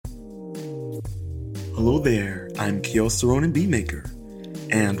Hello there, I'm P.3 Ronin Beatmaker,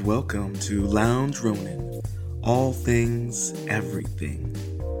 and welcome to Lounge Ronin, all things, everything.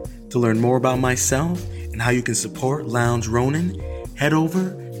 To learn more about myself and how you can support Lounge Ronin, head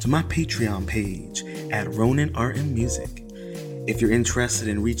over to my Patreon page at Ronin Art and Music. If you're interested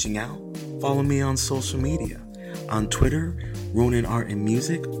in reaching out, follow me on social media, on Twitter, Ronin Art and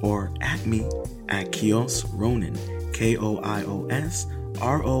Music, or at me at Kios Ronin, KIOSRONIN.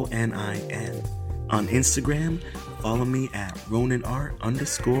 On Instagram, follow me at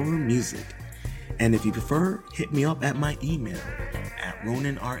RoninArt_music. And if you prefer, hit me up at my email at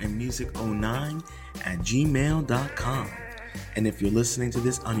roninartandmusic09@gmail.com. And if you're listening to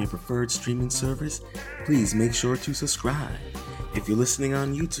this on your preferred streaming service, please make sure to subscribe. If you're listening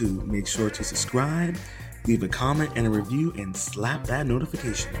on YouTube, make sure to subscribe, leave a comment and a review, and slap that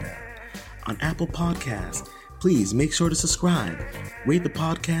notification bell. On Apple Podcasts, please make sure to subscribe, rate the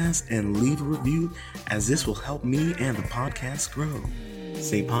podcast, and leave a review, as this will help me and the podcast grow.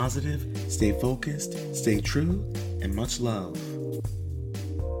 Stay positive, stay focused, stay true, and much love.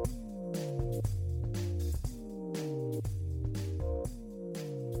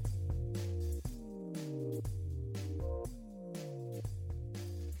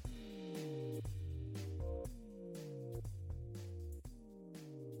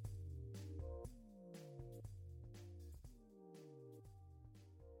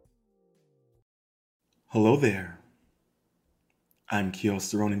 Hello there, I'm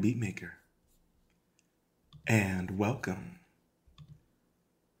P.3 Ronin Beatmaker, and welcome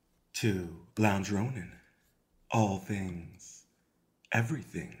to Lounge Ronin, all things,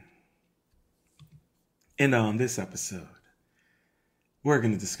 everything. And on this episode, we're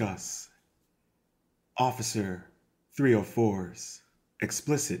going to discuss Officer 304's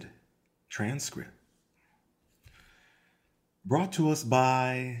explicit transcript, brought to us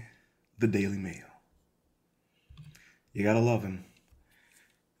by the Daily Mail. You gotta love them.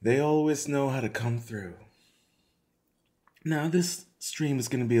 They always know how to come through. Now, this stream is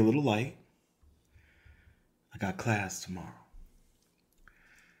gonna be a little light. I got class tomorrow.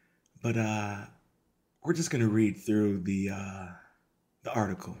 But we're just gonna read through the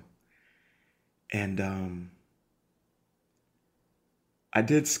article. And I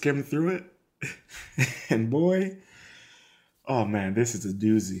did skim through it. And boy, oh man, this is a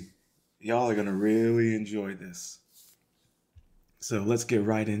doozy. Y'all are gonna really enjoy this. So let's get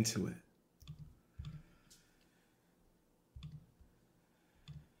right into it.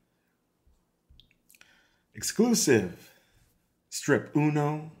 Exclusive. Strip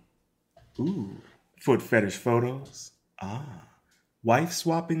uno. Ooh. Foot fetish photos. Wife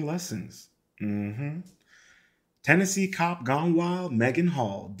swapping lessons. Tennessee cop gone wild. Megan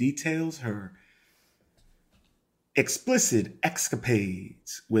Hall details her explicit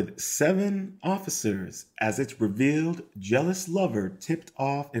escapades with 7 officers as it's revealed jealous lover tipped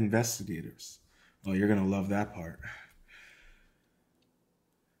off investigators. Oh, you're going to love that part.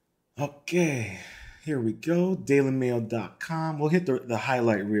 Okay, here we go. DailyMail.com. We'll hit the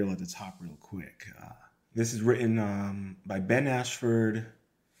highlight reel at the top real quick. This is written by Ben Ashford.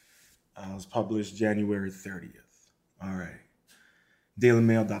 It was published January 30th. All right.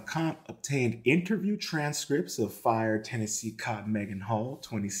 DailyMail.com obtained interview transcripts of fired Tennessee cop Megan Hall,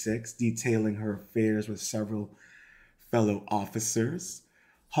 26, detailing her affairs with several fellow officers.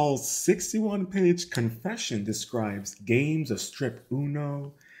 Hall's 61-page confession describes games of strip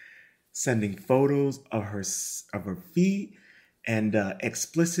uno, sending photos of her feet, and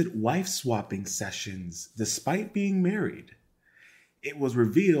explicit wife-swapping sessions despite being married. It was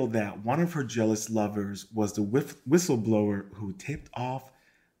revealed that one of her jealous lovers was the whistleblower who tipped off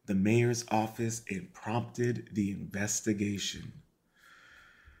the mayor's office and prompted the investigation.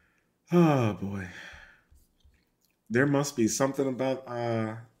 Oh, boy. There must be something about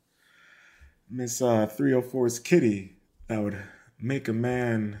Miss 304's kitty that would make a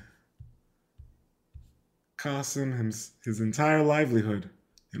man cost him his entire livelihood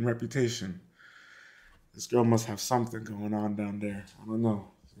and reputation. This girl must have something going on down there. I don't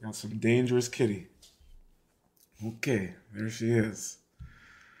know. She got some dangerous kitty. Okay, there she is.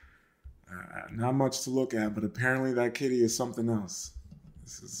 Not much to look at, but apparently that kitty is something else.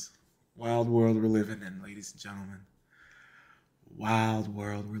 This is wild world we're living in, ladies and gentlemen. Wild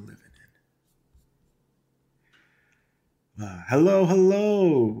world we're living in.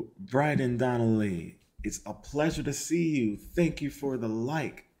 Hello, Bryden Donnelly. It's a pleasure to see you. Thank you for the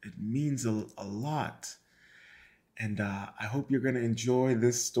like. It means a lot. And I hope you're going to enjoy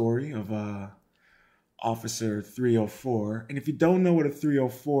this story of Officer 304. And if you don't know what a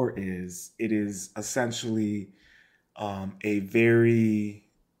 304 is, it is essentially a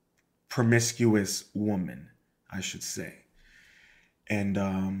very promiscuous woman, I should say. And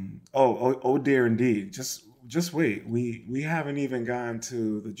oh dear, indeed. Just wait. We haven't even gotten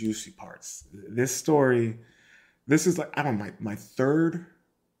to the juicy parts. This story, this is like, I don't know, my third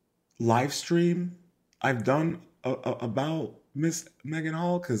live stream I've done about Miss Megan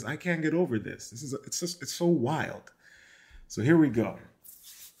Hall, because I can't get over this. It's so wild. So here we go.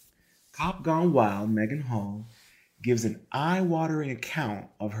 Cop gone wild, Megan Hall gives an eye-watering account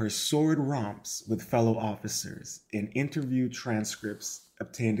of her sordid romps with fellow officers in interview transcripts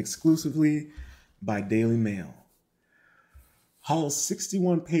obtained exclusively by Daily Mail. Hall's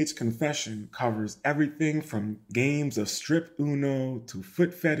 61-page confession covers everything from games of strip Uno to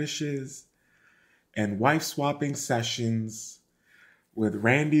foot fetishes and wife-swapping sessions with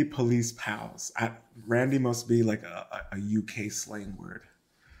Randy police pals. Randy must be like a UK slang word.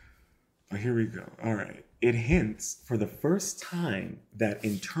 But here we go. All right. It hints for the first time that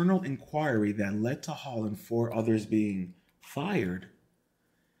internal inquiry that led to Hall and 4 others being fired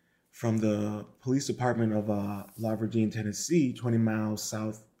from the police department of La Virgin, Tennessee, 20 miles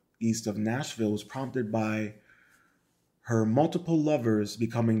southeast of Nashville, was prompted by her multiple lovers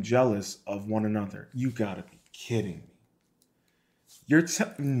becoming jealous of one another. You gotta be kidding me.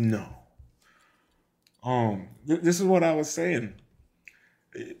 No. This is what I was saying.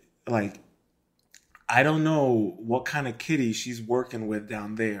 Like, I don't know what kind of kitty she's working with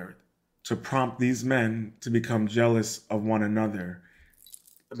down there to prompt these men to become jealous of one another.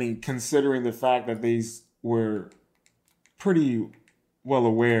 I mean, considering the fact that these were pretty well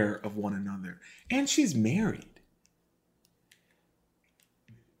aware of one another. And she's married.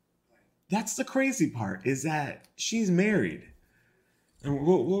 That's the crazy part, is that she's married. And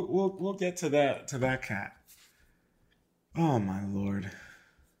we'll get to that cat. Oh my Lord.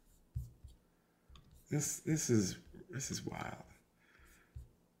 This is wild.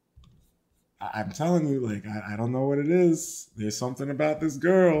 I'm telling you, like, I don't know what it is. There's something about this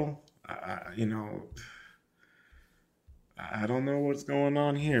girl. I don't know what's going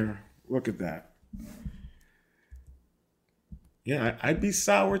on here. Look at that. Yeah, I'd be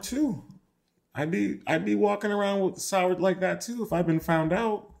sour too. I'd be walking around with sour like that too if I'd been found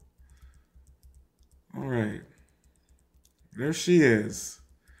out. All right. There she is.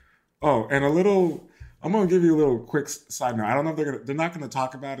 Oh, and I'm gonna give you a little quick side note. I don't know if they're not gonna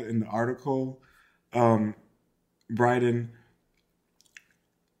talk about it in the article, Bryden.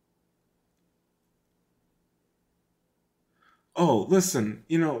 Oh, listen,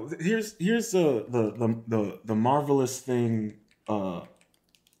 here's the marvelous thing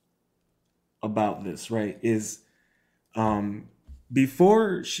about this, right? Is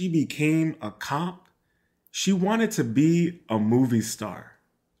before she became a cop, she wanted to be a movie star.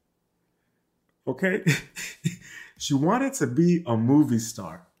 Okay? She wanted to be a movie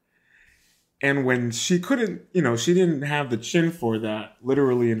star. And when she couldn't, she didn't have the chin for that,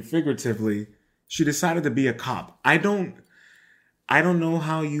 literally and figuratively, she decided to be a cop. I don't know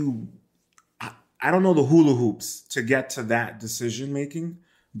how I don't know the hula hoops to get to that decision making,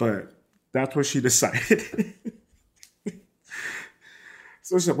 but that's what she decided.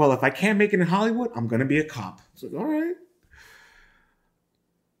 So she said, well, if I can't make it in Hollywood, I'm going to be a cop. So, all right.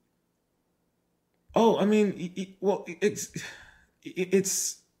 Oh, I mean, it's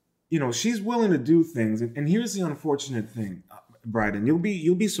she's willing to do things, and here's the unfortunate thing, Bryden.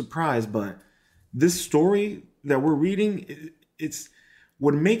 You'll be surprised, but this story that we're reading, it's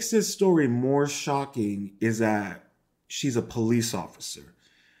what makes this story more shocking is that she's a police officer.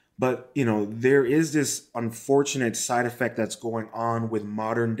 But there is this unfortunate side effect that's going on with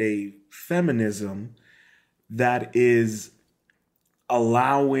modern day feminism that is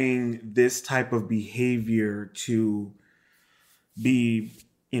allowing this type of behavior to be,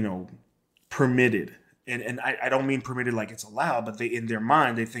 permitted. And I don't mean permitted like it's allowed, but in their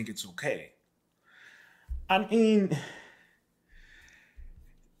mind, they think it's okay. I mean,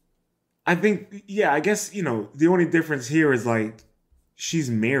 I think, I guess, the only difference here is like she's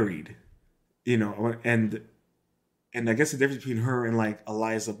married, and I guess the difference between her and like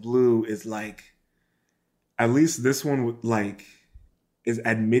Eliza Blue is like, at least this one like is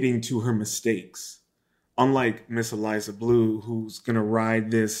admitting to her mistakes. Unlike Miss Eliza Blue, who's going to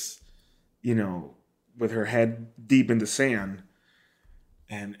ride this, with her head deep in the sand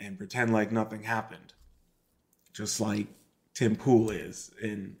and pretend like nothing happened. Just like Tim Pool is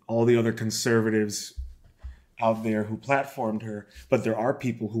and all the other conservatives out there who platformed her. But there are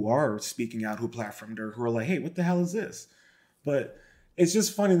people who are speaking out who platformed her who are like, hey, what the hell is this? But it's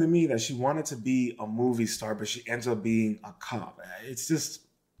just funny to me that she wanted to be a movie star, but she ends up being a cop. It's just,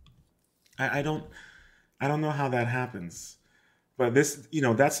 I don't know how that happens. But this,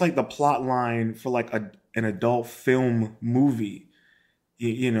 that's like the plot line for like an adult film movie,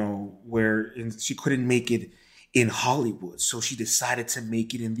 where she couldn't make it in Hollywood, so she decided to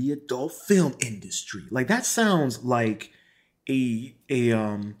make it in the adult film industry. Like that sounds like a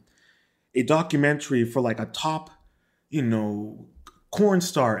documentary for like a top, you know, corn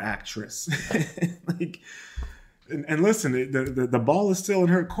star actress. Like, and listen, the ball is still in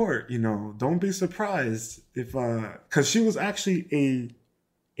her court. Don't be surprised if because she was actually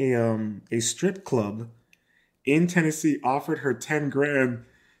a strip club in Tennessee offered her 10 grand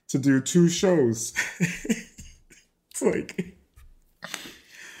to do 2 shows. It's like,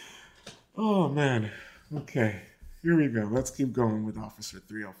 oh man. Okay, here we go. Let's keep going with Officer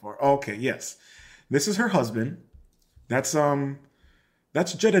 304. Okay, yes, this is her husband. That's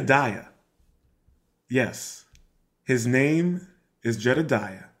Jedediah. Yes, his name is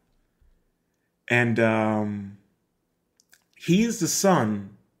Jedediah, and he is the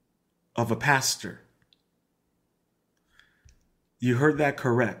son of a pastor. You heard that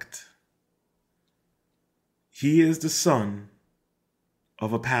correct. He is the son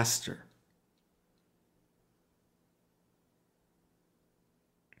of a pastor.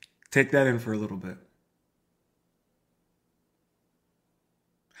 Take that in for a little bit.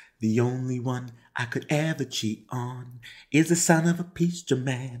 The only one I could ever cheat on is the son of a preacher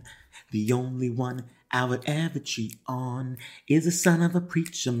man. The only one I would ever cheat on is the son of a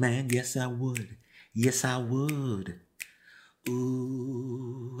preacher man. Yes, I would. Yes, I would.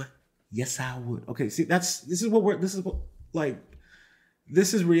 Ooh, yes, I would. Okay, see, this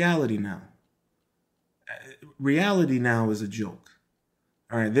is reality now. Reality now is a joke.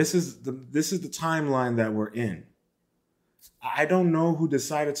 All right, this is the timeline that we're in. I don't know who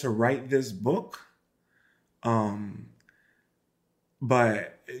decided to write this book,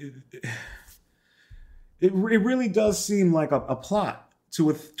 but it really does seem like a plot to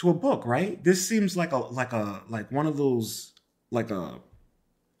a book, right? This seems like one of those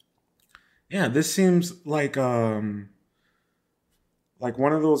this seems like one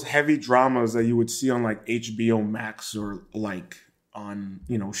of those heavy dramas that you would see on like HBO Max or like on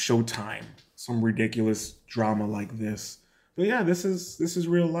Showtime, some ridiculous drama like this. But yeah, this is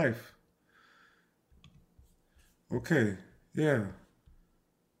real life. Okay, yeah.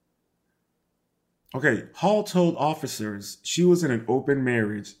 Okay, Hall told officers she was in an open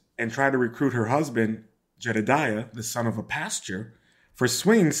marriage and tried to recruit her husband, Jedediah, the son of a pastor, for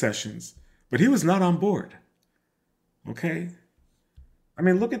swinging sessions, but he was not on board. Okay? I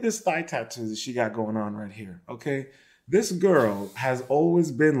mean, look at this thigh tattoo that she got going on right here. Okay? This girl has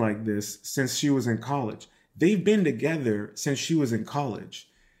always been like this since she was in college. They've been together since she was in college.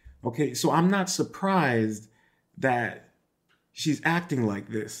 Okay? So I'm not surprised that she's acting like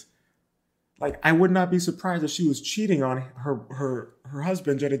this. Like, I would not be surprised if she was cheating on her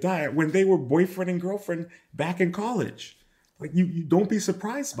husband, Jedediah, when they were boyfriend and girlfriend back in college. Like, you don't be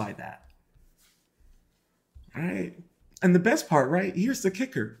surprised by that. All right? And the best part, right? Here's the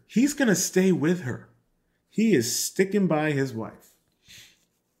kicker. He's going to stay with her. He is sticking by his wife.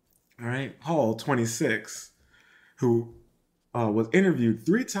 All right? Hall, 26, who was interviewed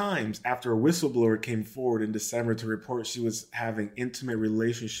 3 times after a whistleblower came forward in December to report she was having intimate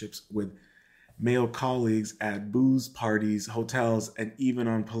relationships with male colleagues at booze parties, hotels, and even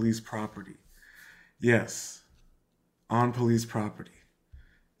on police property. Yes, on police property.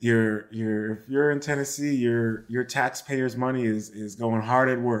 If you're in Tennessee, your taxpayers' money is going hard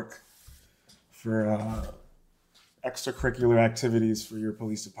at work for extracurricular activities for your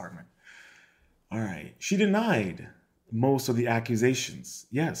police department. All right. She denied most of the accusations.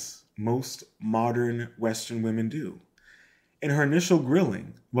 Yes, most modern Western women do. In her initial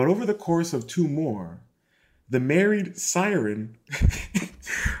grilling, but over the course of 2 more, the married siren.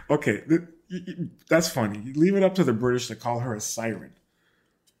 Okay, that's funny. You leave it up to the British to call her a siren.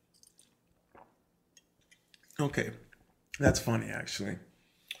 Okay, that's funny actually.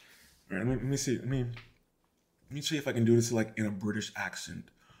 All right, let me see. Let me see if I can do this like in a British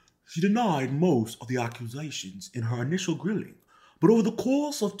accent. She denied most of the accusations in her initial grilling, but over the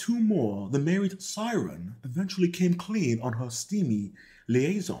course of 2 more, the married siren eventually came clean on her steamy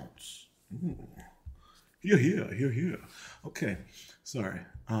liaisons. Ooh. Here. Okay, sorry.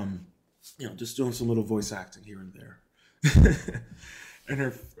 Just doing some little voice acting here and there. And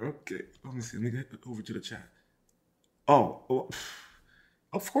her, okay, let me see. Let me get over to the chat. Oh, well,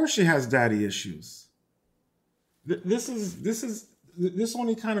 of course she has daddy issues. This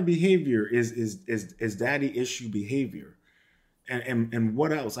only kind of behavior is daddy issue behavior. And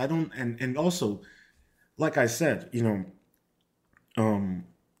what else? I don't, and also, like I said,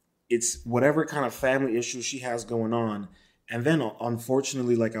 it's whatever kind of family issues she has going on, And then,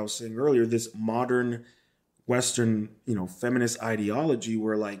 unfortunately, like I was saying earlier, this modern Western, feminist ideology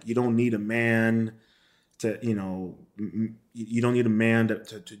where like you don't need a man to, you don't need a man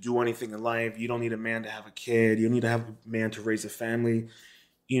to do anything in life. You don't need a man to have a kid. You don't need to have a man to raise a family.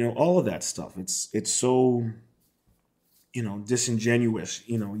 All of that stuff. It's so, disingenuous.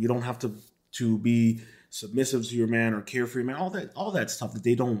 You don't have to be submissive to your man or care for your man. All that stuff that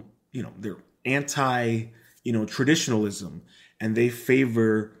they don't, they're anti, traditionalism, and they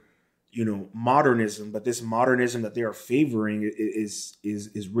favor, modernism. But this modernism that they are favoring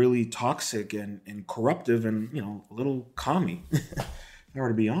is really toxic and corruptive and, a little commie. If I were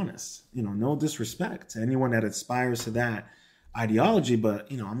to be honest, no disrespect to anyone that aspires to that ideology, but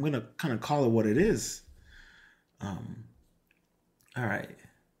I'm gonna kind of call it what it is. All right.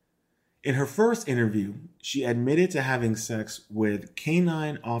 In her first interview, she admitted to having sex with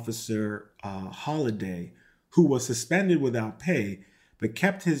Canine Officer Holiday, who was suspended without pay, but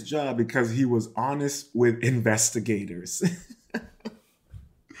kept his job because he was honest with investigators.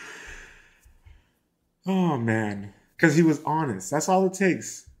 Oh man, because he was honest. That's all it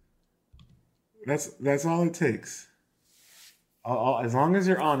takes. That's all it takes. As long as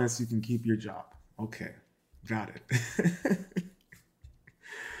you're honest, you can keep your job. Okay, got it.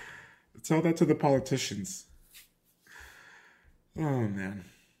 Tell that to the politicians. Oh man.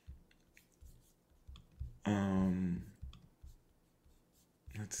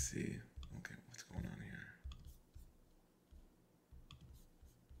 Let's see. Okay, what's going on here?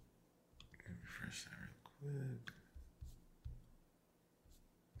 Let me refresh that real quick.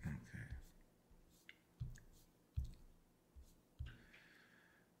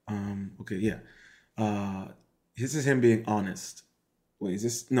 Okay. Okay, yeah. This is him being honest. Wait, is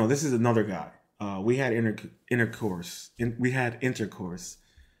this? No, this is another guy. We had intercourse. We had intercourse.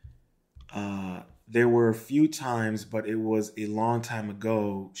 There were a few times, but it was a long time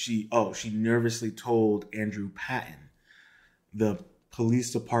ago. She nervously told Andrew Patton, the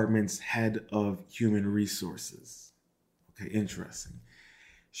police department's head of human resources. Okay, interesting.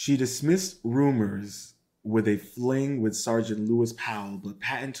 She dismissed rumors with a fling with Sergeant Lewis Powell, but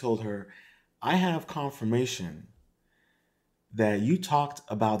Patton told her, "I have confirmation that you talked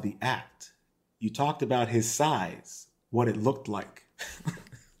about the act. You talked about his size, what it looked like."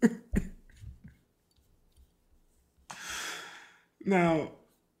 Now,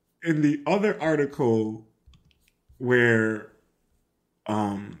 in the other article where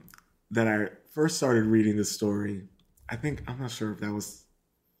that I first started reading the story, I'm not sure if that was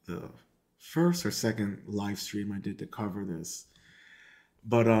the first or second live stream I did to cover this.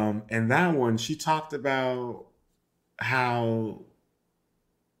 But in that one, she talked about how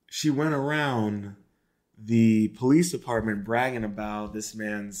she went around the police department bragging about this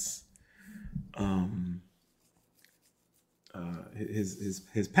man's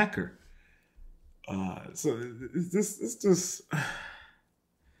his pecker. So this just,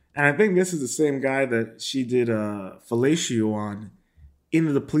 and I think this is the same guy that she did fellatio on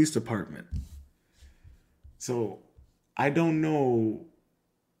into the police department. So I don't know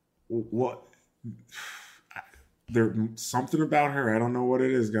what. There's something about her. I don't know what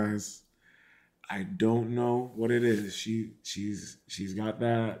it is, guys. I don't know what it is. She's got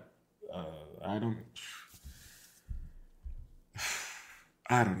that.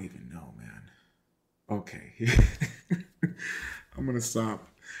 I don't even know, man. Okay, I'm gonna stop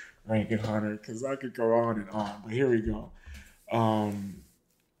ranking Hunter because I could go on and on. But here we go.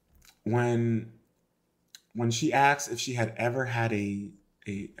 When she asked if she had ever had a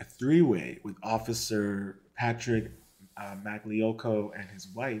three-way with Officer Patrick Magliocco and his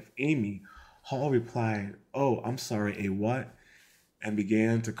wife, Amy, Hall replied, "Oh, I'm sorry, a what?" and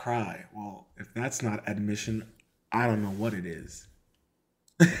began to cry. Well, if that's not admission, I don't know what it is.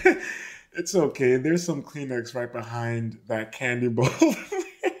 It's okay. There's some Kleenex right behind that candy bowl.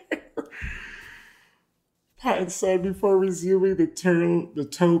 Patton said before resuming the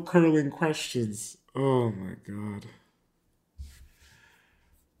toe curling questions. Oh my God.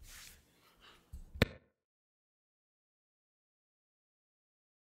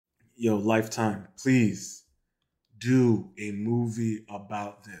 Yo, Lifetime, please do a movie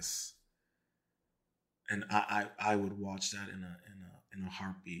about this, and I would watch that in a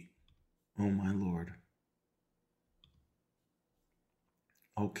heartbeat. Oh my Lord.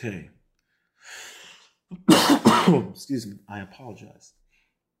 Okay. Excuse me. I apologize.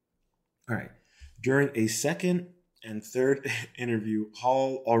 All right. During a second and third interview,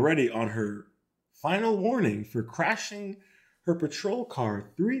 Hall, already on her final warning for crashing her patrol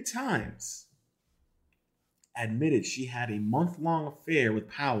car 3 times, admitted she had a month-long affair with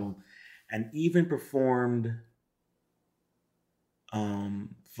Powell and even performed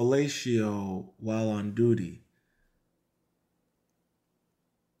fellatio while on duty.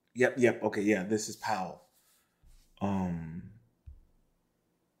 Yep. Okay, yeah, this is Powell. Um,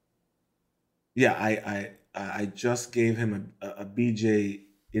 yeah, I just gave him a BJ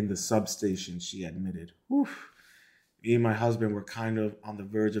in the substation. She admitted. Oof. Me and my husband were kind of on the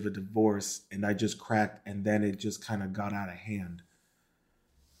verge of a divorce, and I just cracked, and then it just kind of got out of hand.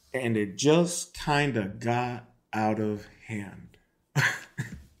 And it just kind of got out of hand.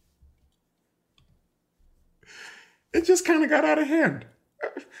 It just kind of got out of hand.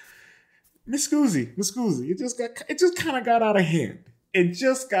 Miss Scoozy. It just kind of got out of hand. It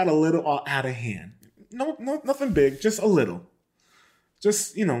just got a little out of hand. No, nothing big, just a little.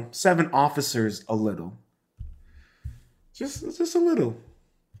 Just 7 officers, a little. Just a little.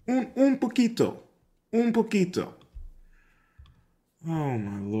 Un poquito. Un poquito. Oh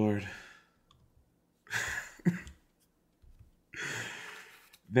my Lord.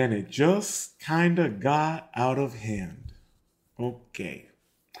 Then it just kind of got out of hand. Okay.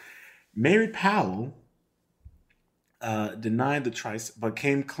 Mary Powell denied the trice, but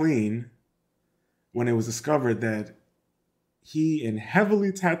came clean when it was discovered that he and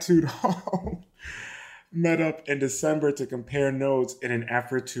heavily tattooed Hall met up in December to compare notes in an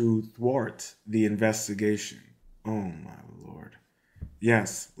effort to thwart the investigation. Oh my Lord.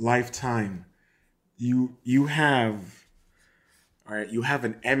 Yes, Lifetime. You have you have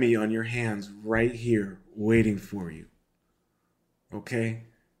an Emmy on your hands right here waiting for you. Okay?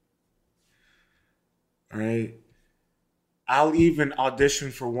 All right? I'll even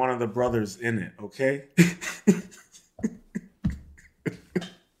audition for one of the brothers in it, okay?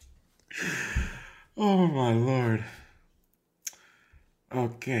 Oh my Lord.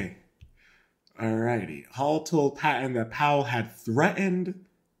 Okay. Alrighty. Hall told Patton that Powell had threatened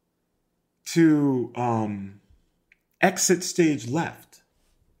to exit stage left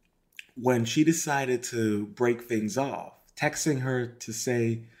when she decided to break things off, texting her to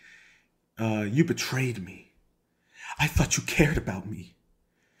say, you betrayed me. I thought you cared about me.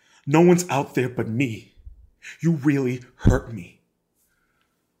 No one's out there but me. You really hurt me.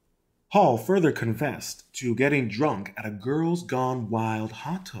 Hall further confessed to getting drunk at a Girls Gone Wild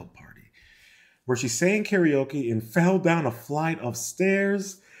hot tub party, where she sang karaoke and fell down a flight of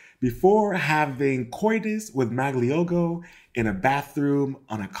stairs before having coitus with Magliogo in a bathroom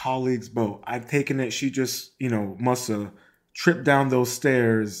on a colleague's boat. I've taken it she just, must have tripped down those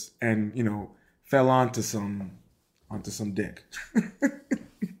stairs and, fell onto some dick.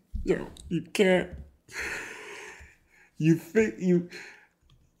 Yo, you can't.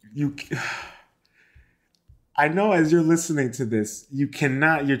 I know as you're listening to this,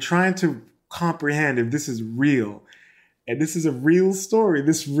 you're trying to comprehend if this is real. And this is a real story.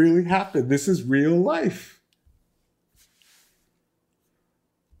 This really happened. This is real life.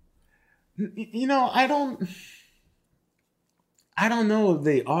 I don't know if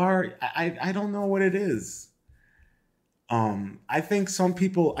they are. I don't know what it is. I think some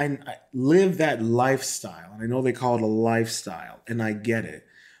people I live that lifestyle, and I know they call it a lifestyle, and I get it.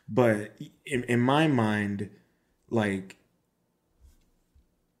 But in my mind, like,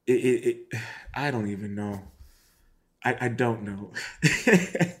 I don't even know. I don't know.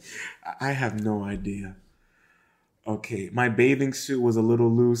 I have no idea. Okay, my bathing suit was a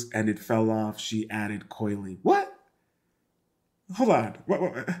little loose and it fell off, she added coyly. What? Hold on.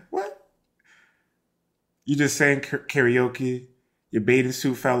 What? You just sang karaoke, your bathing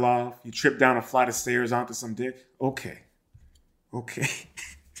suit fell off, you tripped down a flight of stairs onto some dick? Okay. Okay.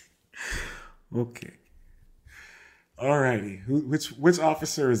 Alrighty. Which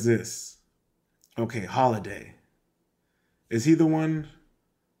officer is this? Okay, Holiday. Is he the one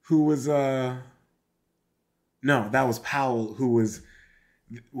who was no, that was Powell who was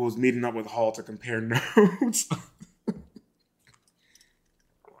meeting up with Hall to compare notes.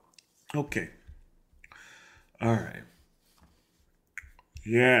 Okay. All right.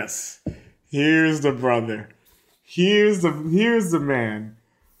 Yes. Here's the brother. Here's the man.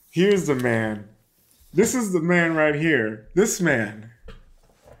 Here's the man. This is the man right here. This man.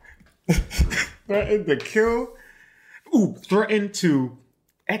 Threatened to kill. Threatened to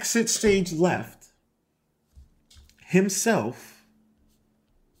exit stage left himself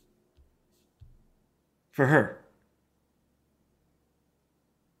for her.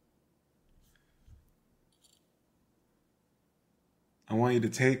 I want you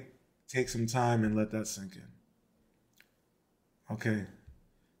to take some time and let that sink in. Okay.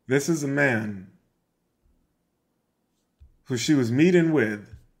 This is a man who she was meeting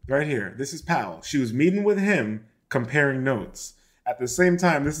with right here. This is Powell. She was meeting with him, comparing notes. At the same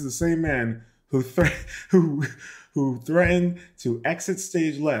time, this is the same man who who threatened to exit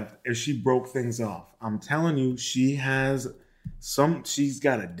stage left if she broke things off. I'm telling you, she's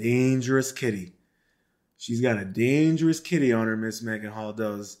got a dangerous kitty. She's got a dangerous kitty on her, Miss Megan Hall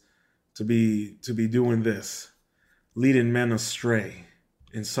does, to be doing this, leading men astray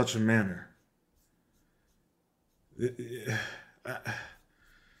in such a manner.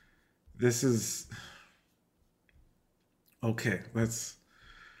 This is okay.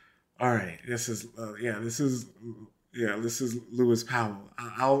 All right. This is Lewis Powell.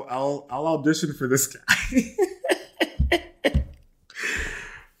 I'll audition for this guy.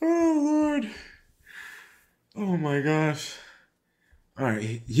 Oh Lord. Oh my gosh. All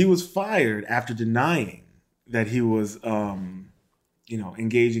right. He was fired after denying that he was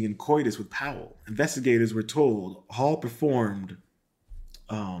engaging in coitus with Powell. Investigators were told Hall performed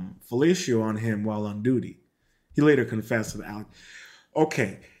fellatio on him while on duty. He later confessed to the allegation.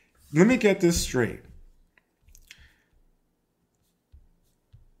 Okay, let me get this straight.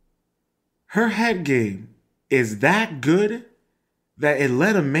 Her head game is that good that it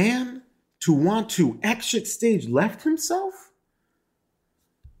led a man to want to exit stage left himself?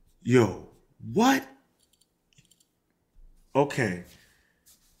 Yo, what? Okay.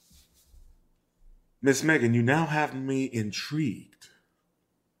 Miss Megan, you now have me intrigued.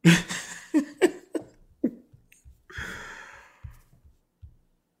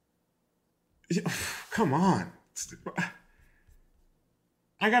 Come on.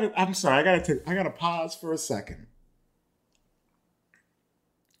 I gotta pause for a second.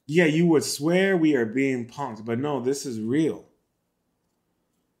 Yeah, you would swear we are being punked, but no, this is real.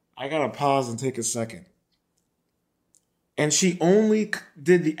 I gotta pause and take a second. And she only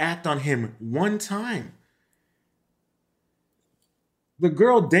did the act on him one time. The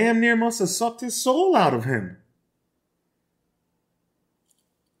girl damn near must have sucked his soul out of him.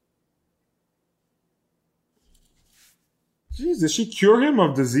 Jeez, did she cure him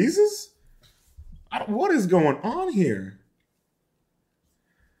of diseases? What is going on here?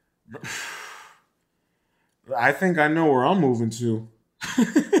 I think I know where I'm moving to.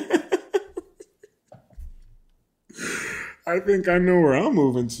 I think I know where I'm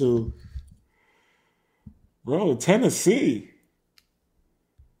moving to. Bro, Tennessee.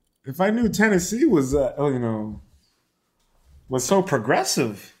 If I knew Tennessee was, was so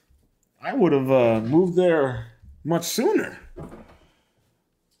progressive, I would have moved there much sooner.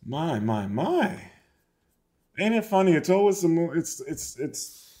 My. Ain't it funny? It's always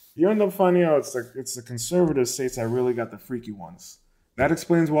you end up finding out it's the conservative states that really got the freaky ones. That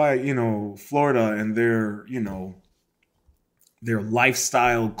explains why, Florida and their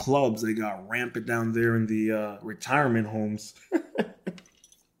lifestyle clubs, they got rampant down there in the retirement homes.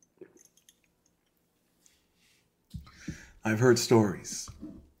 I've heard stories.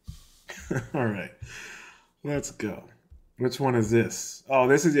 All right, let's go. Which one is this? Oh,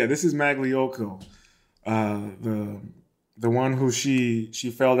 this is Magliocco, the one who she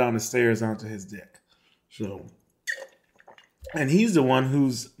fell down the stairs onto his dick. So, and he's the one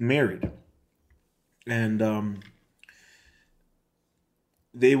who's married, and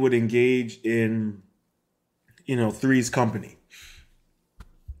they would engage in, three's company.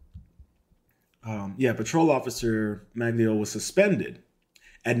 Patrol officer Maglio was suspended,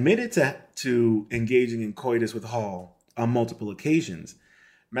 admitted to engaging in coitus with Hall on multiple occasions.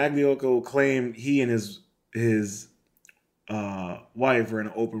 Magliocco claimed he and his wife were in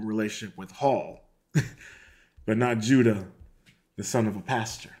an open relationship with Hall, but not Judah, the son of a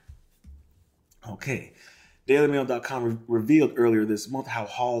pastor. Okay. DailyMail.com revealed earlier this month how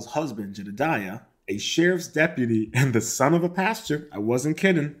Hall's husband, Jedediah, a sheriff's deputy and the son of a pastor, I wasn't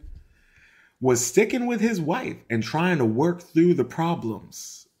kidding, was sticking with his wife and trying to work through the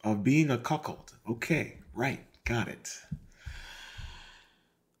problems of being a cuckold. Okay, right, got it.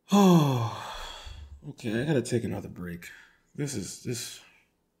 Oh, okay, I gotta take another break. This.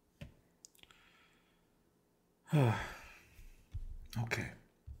 Okay.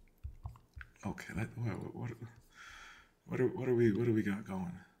 Okay. What do we got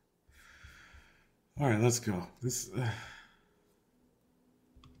going? All right, let's go.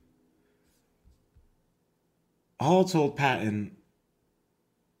 Hall told Patton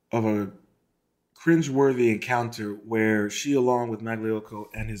of a cringeworthy encounter where she, along with Magliocco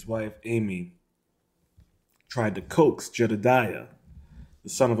and his wife Amy, tried to coax Jedediah, the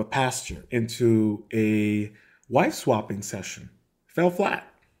son of a pastor, into a wife swapping session. Fell flat.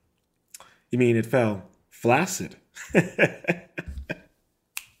 You mean it fell flaccid?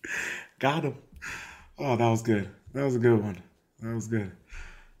 Got him. Oh, that was good. That was a good one. That was good.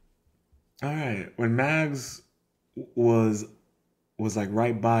 All right. When Mags was like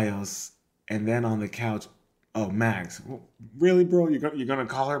right by us and then on the couch Oh, Mags. Really, bro? You're gonna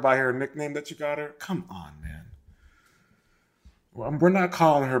call her by her nickname that you got her? Come on, man. Well, we're not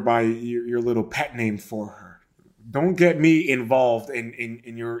calling her by your little pet name for her. Don't get me involved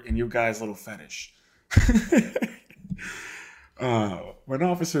in your guys' little fetish. When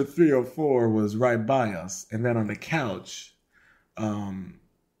Officer 304 was right by us, and then on the couch, um,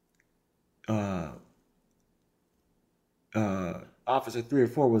 uh, Officer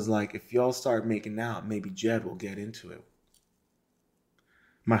 304 was like, if y'all start making out, maybe Jed will get into it.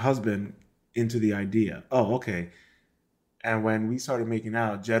 My husband into the idea. Oh, okay. And when we started making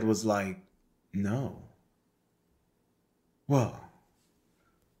out, Jed was like, no. Well,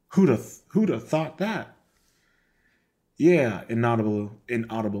 who'da thought that? Yeah, inaudible.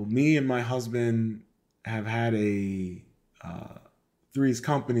 Me and my husband have had a three's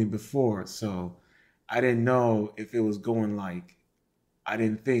company before, so I didn't know if it was going like I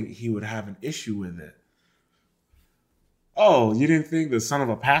didn't think he would have an issue with it. Oh, you didn't think the son of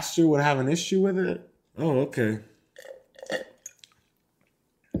a pastor would have an issue with it? Oh, okay.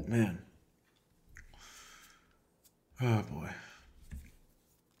 Man. Oh boy.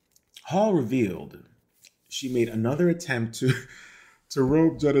 Hall revealed she made another attempt to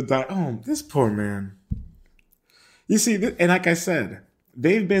rope Jedediah. Oh, this poor man. You see, and like I said,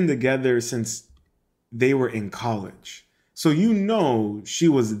 they've been together since they were in college. So you know she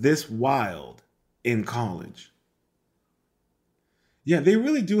was this wild in college. Yeah, they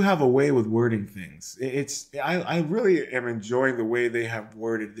really do have a way with wording things. I really am enjoying the way they have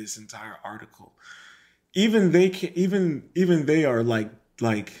worded this entire article. Even they can, even they are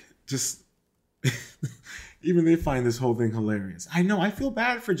like just even they find this whole thing hilarious. I know, I feel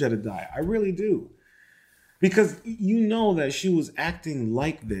bad for Jedediah. I really do. Because you know that she was acting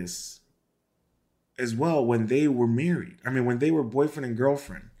like this as well when they were married. I mean, when they were boyfriend and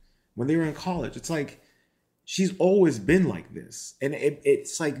girlfriend, when they were in college. It's like she's always been like this. And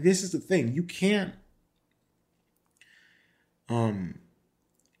it's like, this is the thing. You can't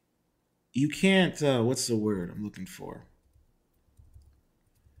what's the word I'm looking for?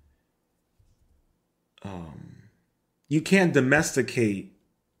 You can't domesticate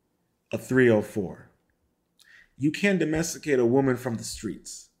a 304. You can't domesticate a woman from the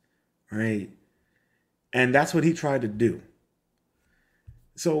streets, right? And that's what he tried to do.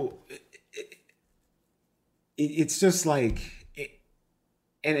 So it's just like,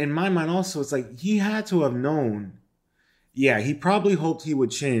 and in my mind also, it's like he had to have known. Yeah, he probably hoped he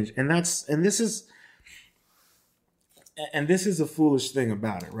would change, and this is a foolish thing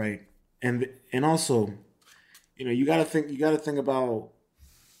about it, right? And also, you got to think about.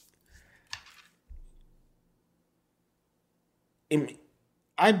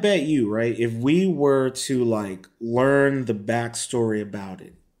 I bet you, right? If we were to like learn the backstory about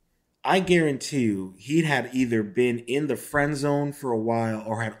it, I guarantee you he'd had either been in the friend zone for a while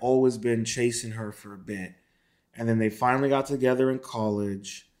or had always been chasing her for a bit. And then they finally got together in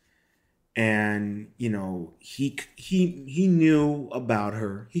college, and he knew about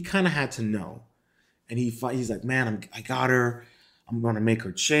her. He kind of had to know, and he's like, man, I got her. I'm gonna make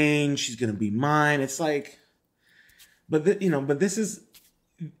her change. She's gonna be mine. It's like, but this is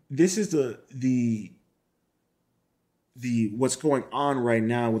the what's going on right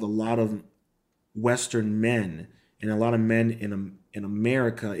now with a lot of Western men and a lot of men in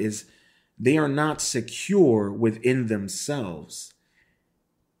America is they are not secure within themselves,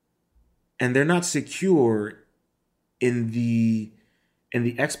 and they're not secure in the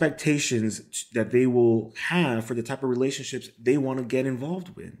expectations that they will have for the type of relationships they want to get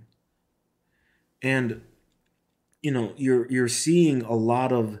involved with. And you're seeing a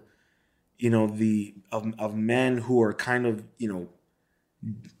lot of of men who are kind of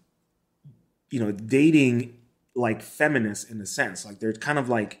dating like feminists in a sense, like they're kind of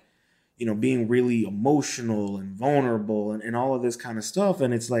like being really emotional and vulnerable and all of this kind of stuff.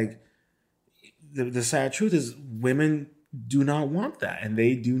 And it's like the sad truth is women do not want that, and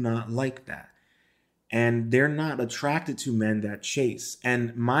they do not like that, and they're not attracted to men that chase.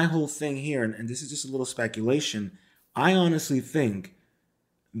 And my whole thing here, and this is just a little speculation, I honestly think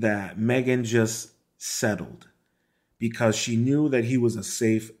that Megan just settled because she knew that he was a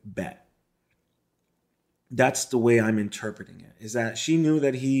safe bet. That's the way I'm interpreting it, is that she knew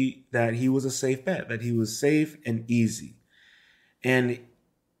that he was a safe bet, that he was safe and easy. And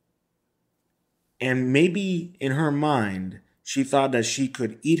maybe in her mind, she thought that she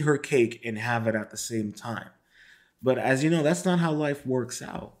could eat her cake and have it at the same time. But as you know, that's not how life works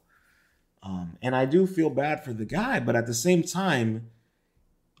out. And I do feel bad for the guy, but at the same time,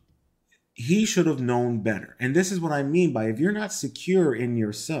 he should have known better. And this is what I mean by, if you're not secure in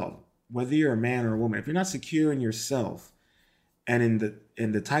yourself, whether you're a man or a woman, if you're not secure in yourself and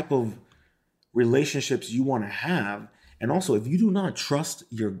in the type of relationships you want to have, and also if you do not trust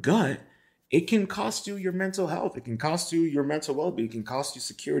your gut, it can cost you your mental health. It can cost you your mental well-being. It can cost you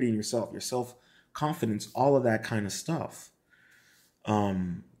security in yourself, your self-confidence, all of that kind of stuff.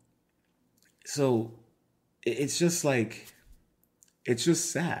 So it's just like, it's just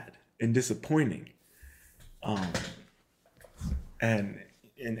sad and disappointing. And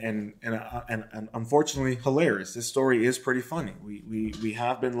unfortunately hilarious. This story is pretty funny. We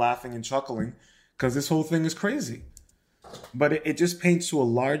have been laughing and chuckling because this whole thing is crazy. But it just paints to a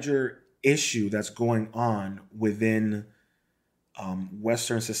larger issue that's going on within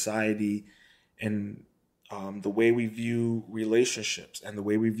Western society, and the way we view relationships, and the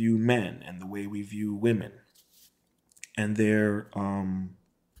way we view men, and the way we view women, and their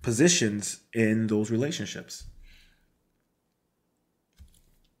positions in those relationships.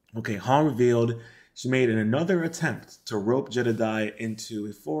 Okay, Hahn revealed she made another attempt to rope Jedediah into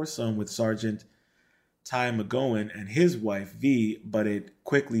a foursome with Sergeant Ty McGowan and his wife V, but it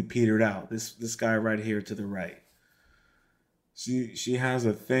quickly petered out. This guy right here to the right. She has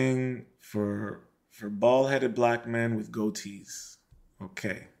a thing for bald-headed black men with goatees.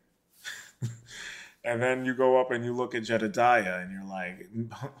 Okay. And then you go up and you look at Jedediah and you're like,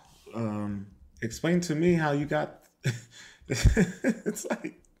 explain to me how you got it's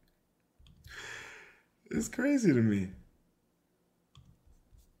like, it's crazy to me.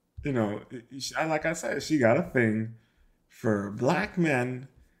 You know, like I said, she got a thing for black men,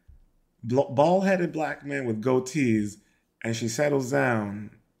 bald-headed black men with goatees, and she settles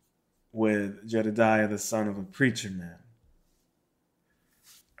down with Jedediah, the son of a preacher man.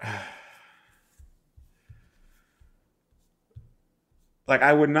 Like,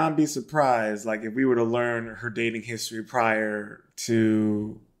 I would not be surprised, like, if we were to learn her dating history prior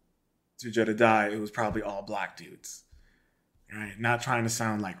to Jedediah, it was probably all black dudes. Right? Not trying to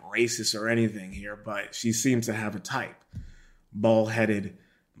sound like racist or anything here, but she seems to have a type. Bald-headed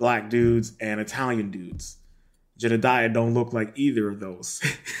black dudes and Italian dudes. Jedediah don't look like either of those.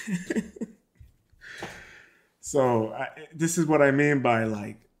 So this is what I mean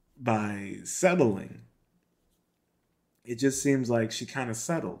by settling. It just seems like she kind of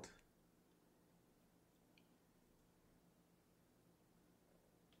settled.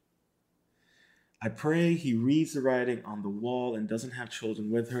 I pray he reads the writing on the wall and doesn't have children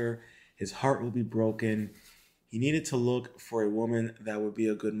with her. His heart will be broken. He needed to look for a woman that would be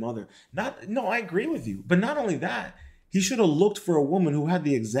a good mother. No, I agree with you. But not only that, he should have looked for a woman who had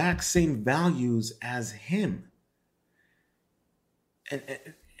the exact same values as him. And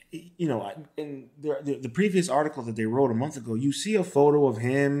you know, in the previous article that they wrote a month ago, you see a photo of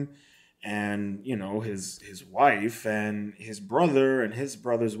him and, you know, his wife and his brother and his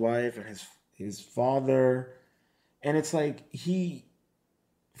brother's wife and his father, and it's like it's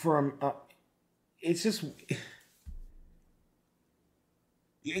just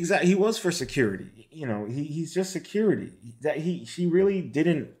exactly, he was for security. You know, he's just security. That she really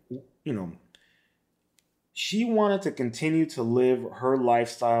didn't, you know, she wanted to continue to live her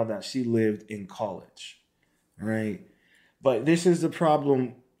lifestyle that she lived in college, right? But this is the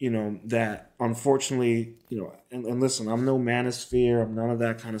problem, you know, that unfortunately, you know, and listen, I'm no manosphere, I'm none of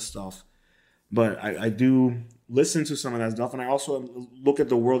that kind of stuff. But I do listen to some of that stuff, and I also look at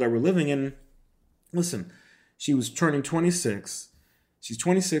the world that we're living in. Listen, she was turning 26. She's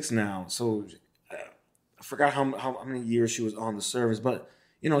 26 now, so I forgot how many years she was on the service. But,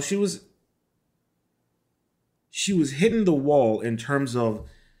 you know, she was hitting the wall in terms of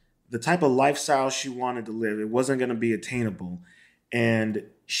the type of lifestyle she wanted to live. It wasn't going to be attainable, and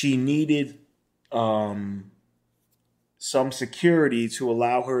she needed some security to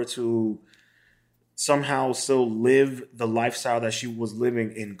allow her to somehow still live the lifestyle that she was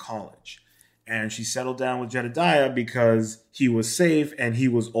living in college. And she settled down with Jedediah because he was safe and he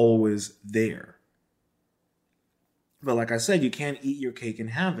was always there. But like I said, you can't eat your cake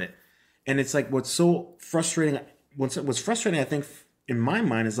and have it. And it's like, what's so frustrating, what's frustrating, I think, in my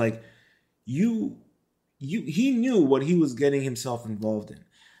mind, is like, he knew what he was getting himself involved in.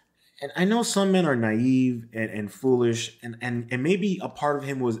 And I know some men are naive and foolish, and maybe a part of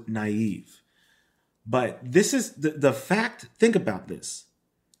him was naive. But this is the fact. Think about this.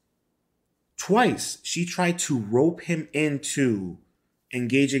 Twice she tried to rope him into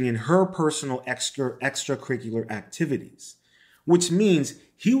engaging in her personal extracurricular activities, which means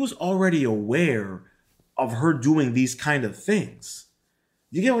he was already aware of her doing these kind of things.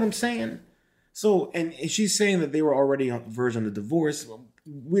 You get what I'm saying? So, and she's saying that they were already on the verge of divorce.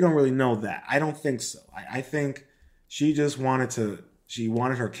 We don't really know that. I don't think so. I think she just wanted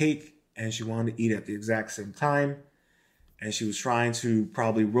her cake and she wanted to eat at the exact same time. And she was trying to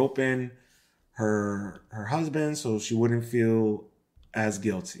probably rope in her husband so she wouldn't feel as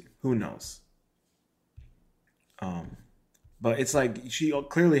guilty. Who knows? But it's like she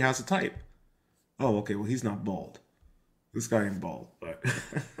clearly has a type. Oh, okay. Well, he's not bald. This guy ain't bald, but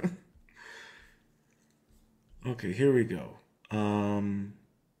okay. Here we go.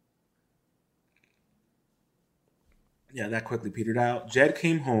 Yeah, that quickly petered out. Jed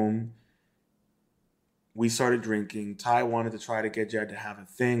came home. We started drinking. Ty wanted to try to get Jed to have a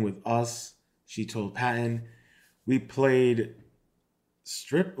thing with us. She told Patton. We played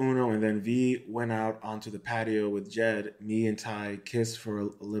strip Uno, and then V went out onto the patio with Jed. Me and Ty kissed for a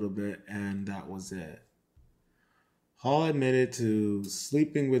little bit, and that was it. Hall admitted to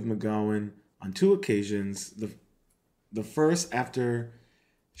sleeping with McGowan on 2 occasions. The first after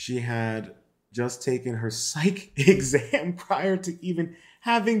she had just taken her psych exam prior to even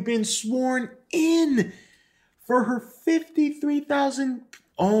having been sworn in for her 53,000.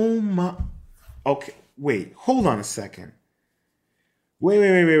 Oh my. Okay, wait. Hold on a second. Wait.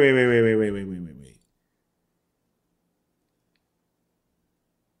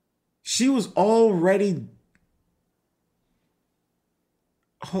 She was already.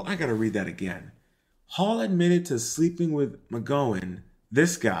 Oh, I gotta read that again. Hall admitted to sleeping with McGowan.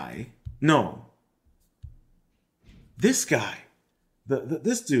 This guy. No. This guy.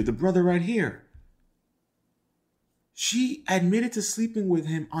 This dude, the brother right here. She admitted to sleeping with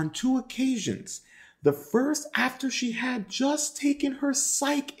him on 2 occasions. The first after she had just taken her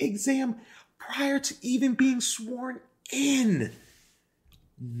psych exam prior to even being sworn in.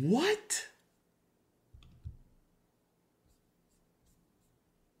 What?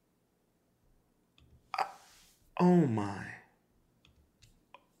 Oh my.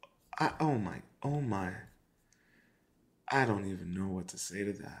 Oh my. I don't even know what to say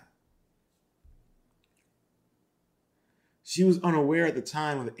to that. She was unaware at the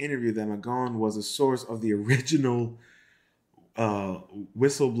time of the interview that McGowan was a source of the original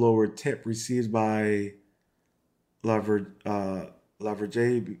whistleblower tip received by Laverge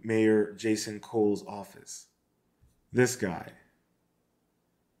Mayor Jason Cole's office. This guy.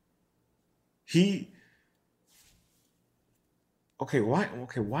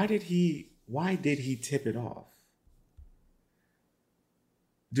 Why did he tip it off?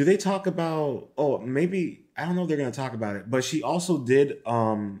 Do they talk about, maybe, I don't know if they're going to talk about it, but she also did,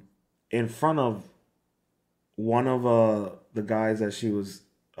 in front of one of the guys that she was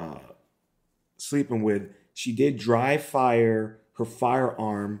sleeping with, she did dry fire her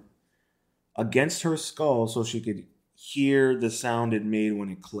firearm against her skull so she could hear the sound it made when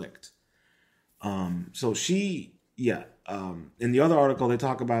it clicked. In the other article, they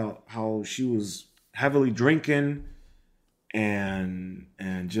talk about how she was heavily drinking and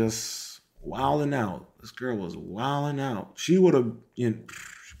just wilding out. This girl was wilding out. She would have,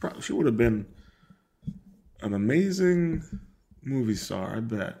 she would have been an amazing movie star, I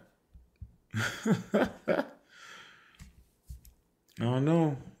bet. I don't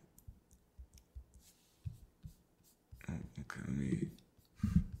know. Okay, let me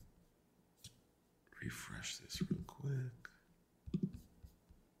refresh this real quick.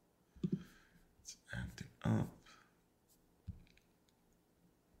 It's acting up.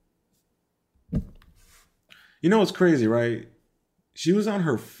 You know what's crazy, right? She was on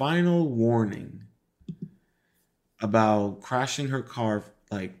her final warning about crashing her car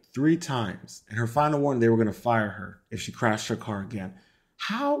like 3 times. And her final warning, they were going to fire her if she crashed her car again.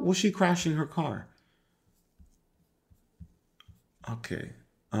 How was she crashing her car? Okay.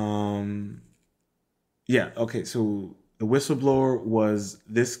 Okay. So the whistleblower was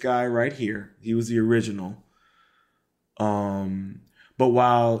this guy right here. He was the original. But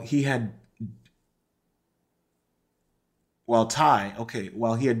while he had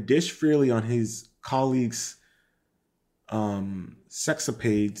dished freely on his colleagues'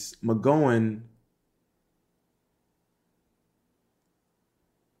 sexapades, McGowan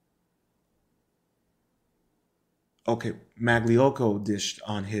Magliocco dished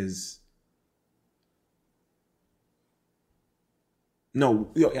on his.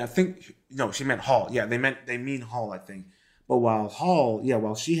 She meant Hall. Yeah, they mean Hall, I think. But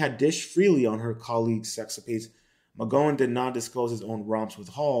while she had dished freely on her colleagues' sexapades, McGowan did not disclose his own romps with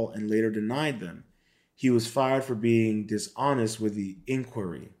Hall and later denied them. He was fired for being dishonest with the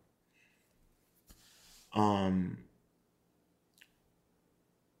inquiry. Do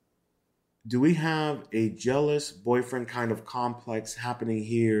we have a jealous boyfriend kind of complex happening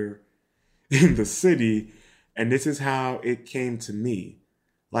here in the city? And this is how it came to me.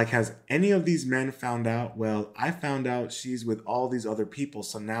 Like, has any of these men found out? Well, I found out she's with all these other people,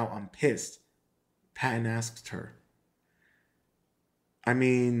 so now I'm pissed. Patton asked her. I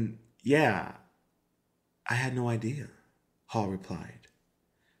mean, yeah, I had no idea, Hall replied,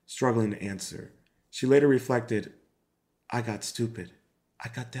 struggling to answer. She later reflected, I got stupid. I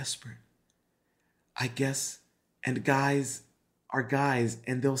got desperate. I guess, and guys are guys,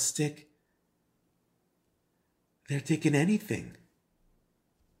 and they'll stick. They're taking anything.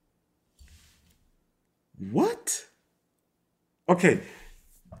 What? Okay,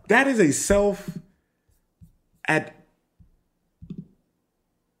 that is a at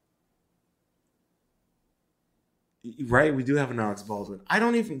right. We do have an Alex Baldwin. I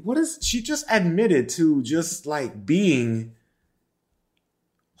don't even. What is she just admitted to? Just like being.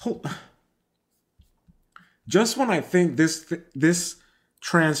 Just when I think this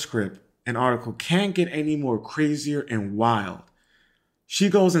transcript and article can't get any more crazier and wild, she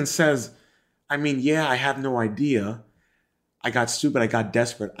goes and says, I mean, yeah, I have no idea. I got stupid. I got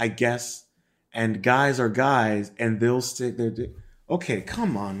desperate. I guess. And guys are guys, and they'll stick their dick. Okay,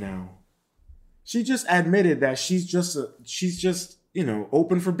 come on now. She just admitted that she's just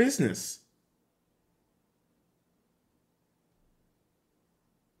open for business.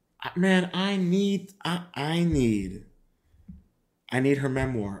 Man, I need her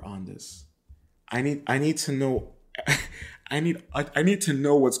memoir on this. I need to know. I need to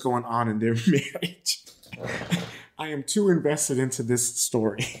know what's going on in their marriage. I am too invested into this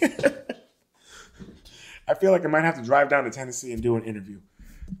story. I feel like I might have to drive down to Tennessee and do an interview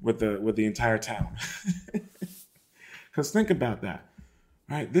with the entire town. Because think about that,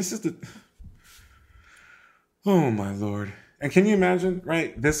 right? This is oh my Lord. And can you imagine,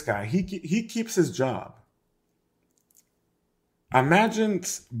 right? This guy, he keeps his job. Imagine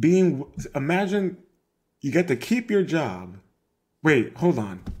you get to keep your job. Wait, hold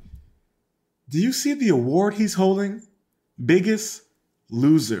on. Do you see the award he's holding? Biggest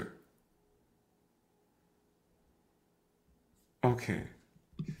loser. Okay.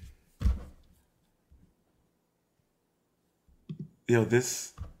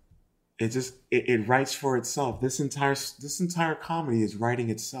 It writes for itself. This entire comedy is writing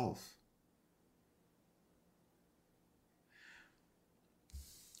itself.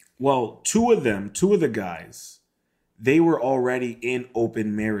 Well, two of the guys, they were already in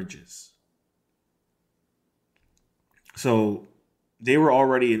open marriages. So they were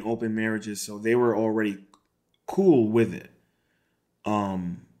already in open marriages, so they were already cool with it.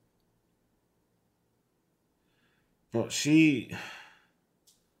 But she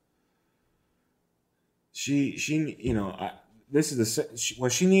this is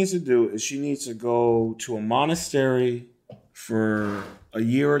what she needs to do is she needs to go to a monastery for a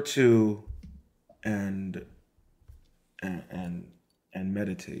year or two and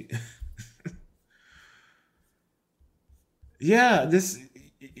meditate. This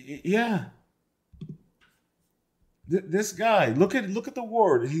guy, look at the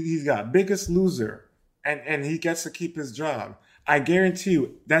award he's got, biggest loser, and he gets to keep his job. I guarantee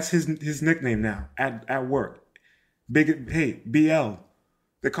you that's his nickname now at work. Hey, BL.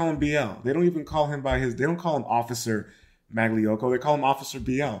 They call him BL. They don't even call him they don't call him Officer Magliocco. They call him Officer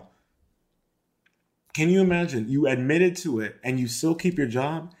BL. Can you imagine? You admitted to it and you still keep your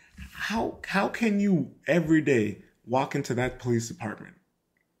job? How can you every day walk into that police department?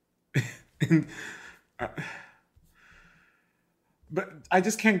 But I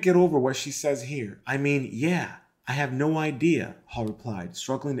just can't get over what she says here. I mean, yeah, I have no idea, Hall replied,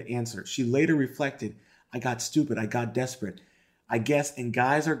 struggling to answer. She later reflected, I got stupid, I got desperate. I guess, and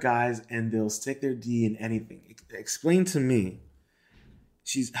guys are guys, and they'll stick their D in anything. Explain to me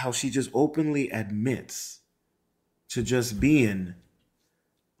how she just openly admits to just being,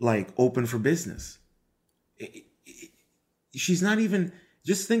 like, open for business. She's not even,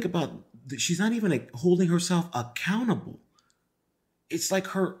 just think about, she's not even like holding herself accountable. It's like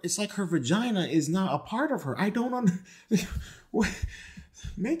her vagina is not a part of her. I don't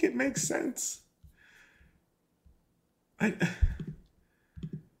make it make sense. I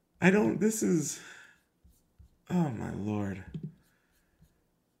don't, this is, oh my Lord.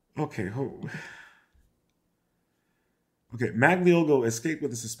 Okay, Magliocco escaped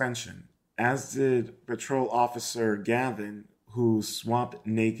with a suspension, as did patrol officer Gavin, who swapped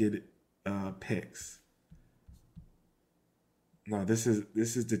naked pics. No, this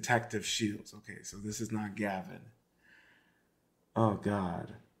is Detective Shields. Okay, so this is not Gavin. Oh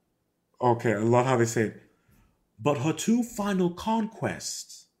God. Okay, I love how they say it. But her two final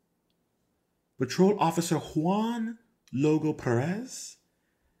conquests, Patrol Officer Juan Logo Perez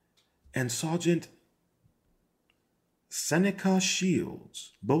and Sergeant Seneca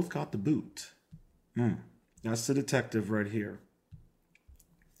Shields both got the boot. That's the detective right here.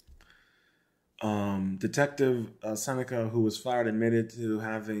 Detective Seneca, who was fired, admitted to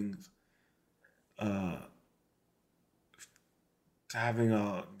having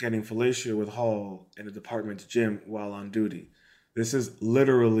getting fellatio with Hall in a department gym while on duty. This is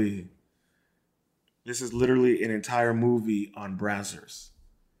literally an entire movie on Brazzers.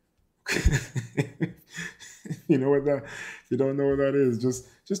 You know what that? If you don't know what that is,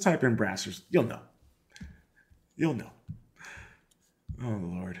 just type in Brazzers. You'll know. You'll know. Oh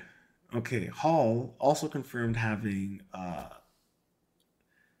Lord. Okay. Hall also confirmed having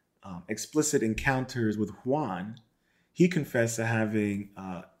explicit encounters with Juan. He confessed to having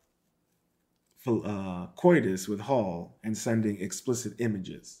coitus with Hall and sending explicit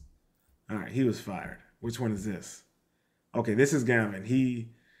images. All right, he was fired. Which one is this? Okay, this is Gavin.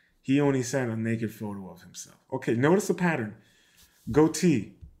 He only sent a naked photo of himself. Okay, notice the pattern.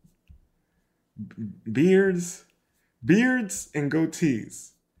 Goatee. Beards and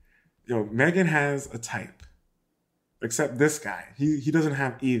goatees. Yo, Megan has a type. Except this guy. He doesn't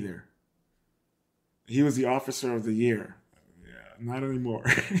have either. He was the officer of the year. Yeah, not anymore.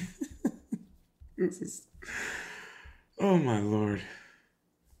 Oh my Lord.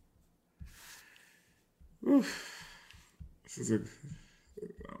 Oof.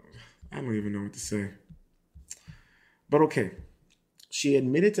 I don't even know what to say. But okay. She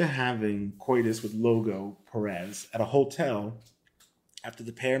admitted to having coitus with Logo Perez at a hotel after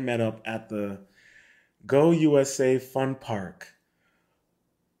the pair met up at the Go USA Fun Park.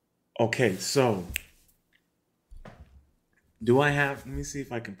 Okay, so let me see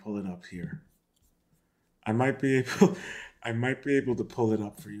if I can pull it up here. I might be able to pull it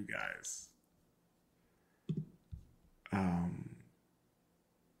up for you guys.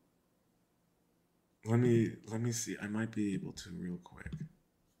 Let me see. I might be able to real quick.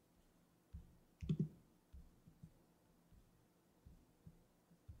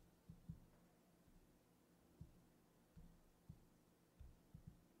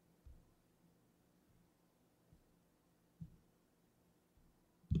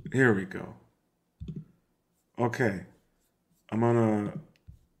 Here we go. Okay. I'm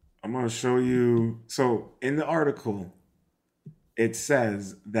gonna show you. So in the article, it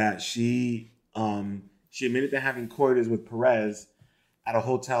says that she admitted to having coitus with Perez at a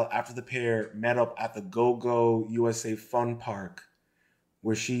hotel after the pair met up at the Go USA Fun Park,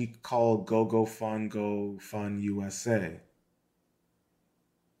 where she called Go Fun USA.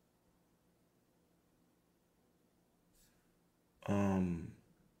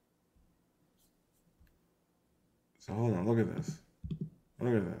 So hold on, look at this.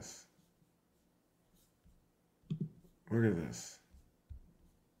 Look at this. Look at this.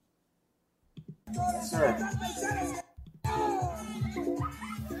 Sir.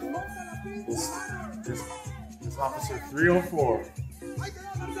 This officer 304. Look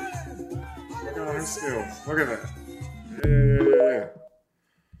at her skills. Look at that. Yeah.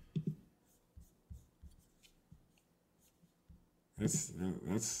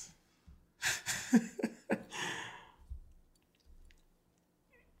 That's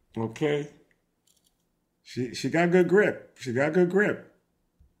okay. She got good grip. She got good grip.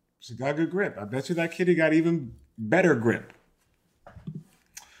 I bet you that kitty got even better grip.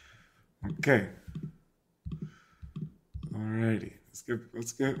 Okay. Alrighty.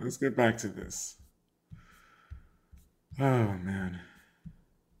 Let's get back to this. Oh man.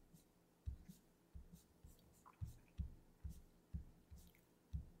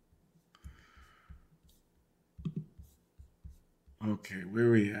 Okay,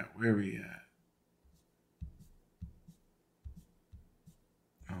 where we at?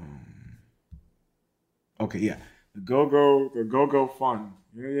 Okay, yeah. The go fun.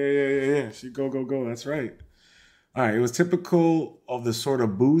 Yeah. She go. That's right. All right. It was typical of the sort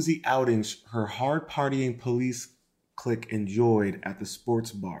of boozy outings her hard partying police clique enjoyed at the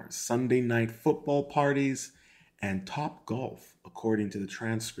sports bars, Sunday night football parties, and Top Golf, according to the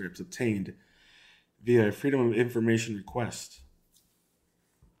transcripts obtained via a Freedom of Information request.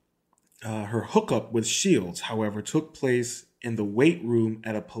 Her hookup with Shields, however, took place in the weight room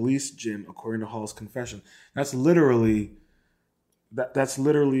at a police gym, according to Hall's confession. That's literally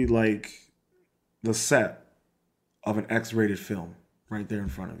like the set of an X-rated film right there in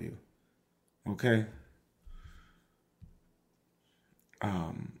front of you. Okay?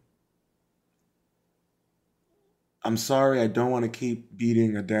 I'm sorry, I don't want to keep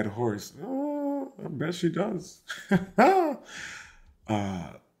beating a dead horse. Oh, I bet she does.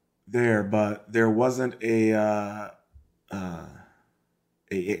 But there wasn't a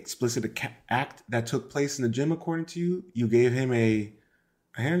explicit act that took place in the gym, according to you? You gave him a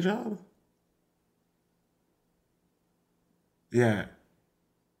hand job? Yeah,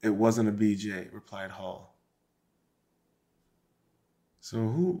 it wasn't a BJ, replied Hall. So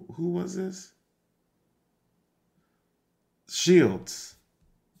who was this? Shields.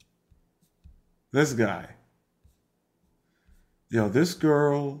 This guy. Yo, this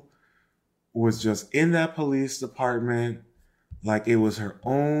girl was just in that police department like it was her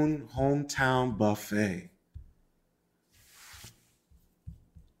own hometown buffet.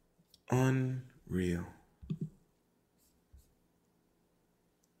 Unreal.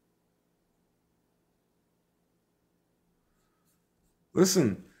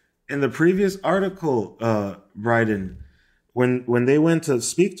 Listen, in the previous article, Bryden, when they went to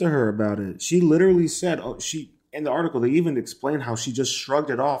speak to her about it, she literally said, "Oh, she." In the article, they even explained how she just shrugged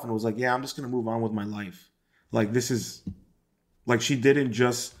it off and was like, "Yeah, I'm just gonna move on with my life." Like this is like she didn't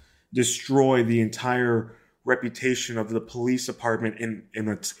just destroy the entire reputation of the police department in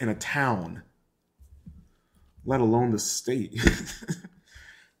a town, let alone the state.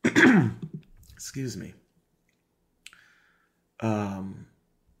 Excuse me.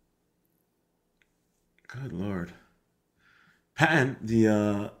 Good Lord. Patton,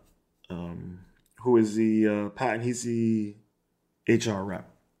 the who is the Patton? He's the HR rep.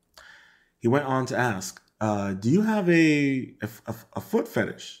 He went on to ask, "Do you have a foot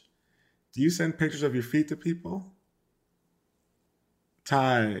fetish? Do you send pictures of your feet to people?"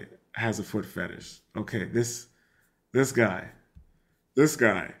 Ty has a foot fetish. Okay, this guy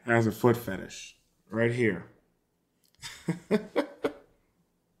has a foot fetish right here.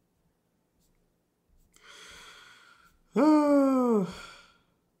 Oh.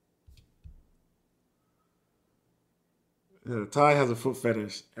 Ty has a foot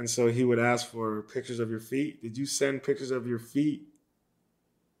fetish, and so he would ask for pictures of your feet. Did you send pictures of your feet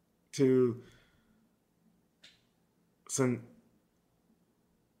to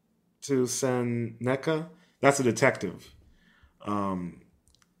Seneca? That's a detective. Hall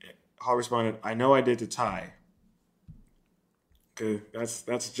responded, "I know I did to Ty." Okay,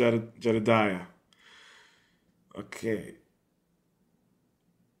 that's Jedediah. Okay.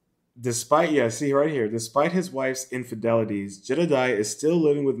 See right here, despite his wife's infidelities, Jedediah is still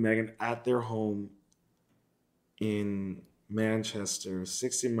living with Megan at their home in Manchester,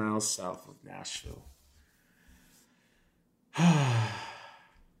 60 miles south of Nashville.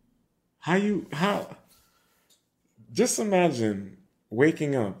 Just imagine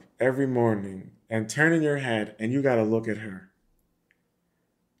waking up every morning and turning your head and you got to look at her.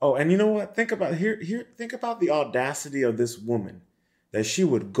 Oh, and you know what? Think about the audacity of this woman, that she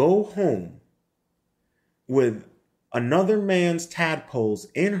would go home with another man's tadpoles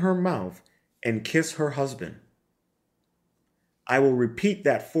in her mouth and kiss her husband. I will repeat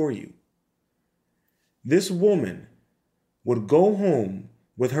that for you. This woman would go home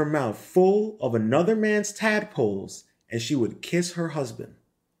with her mouth full of another man's tadpoles and she would kiss her husband.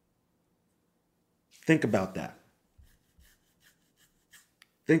 Think about that.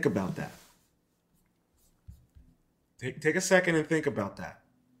 Think about that. Take a second and think about that.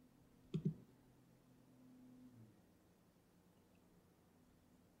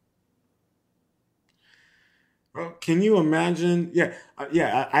 Bro, can you imagine? Yeah.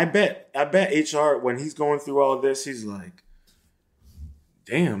 I bet HR, when he's going through all of this, he's like,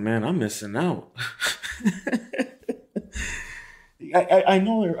 "Damn, man, I'm missing out." I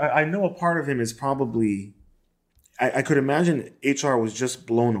know a part of him is probably. I could imagine HR was just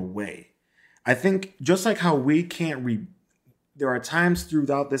blown away. I think just like how we can't there are times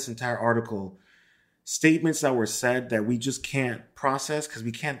throughout this entire article, statements that were said that we just can't process because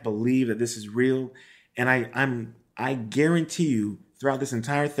we can't believe that this is real. And I guarantee you throughout this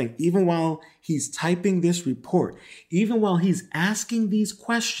entire thing, even while he's typing this report, even while he's asking these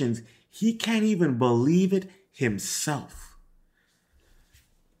questions, he can't even believe it himself.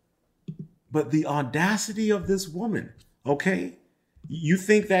 But the audacity of this woman, okay? You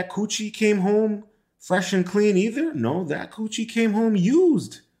think that coochie came home fresh and clean either? No, that coochie came home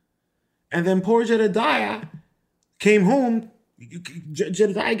used. And then poor Jedediah came home.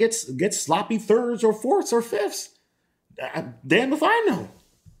 Jedediah gets sloppy thirds or fourths or fifths. Damn if I know.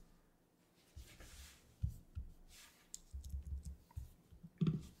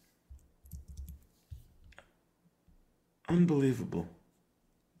 Unbelievable.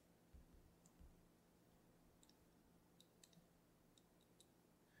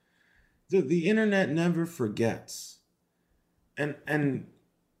 The internet never forgets. And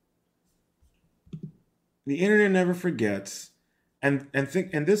the internet never forgets. And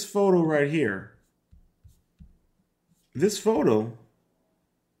this photo right here. This photo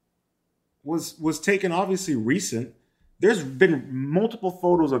was taken obviously recent. There's been multiple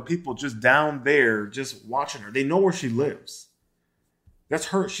photos of people just down there just watching her. They know where she lives. That's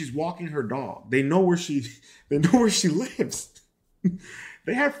her. She's walking her dog. They know where she lives.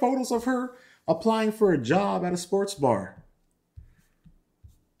 They had photos of her applying for a job at a sports bar.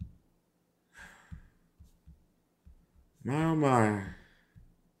 My oh my.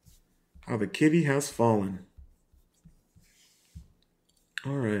 How the kitty has fallen.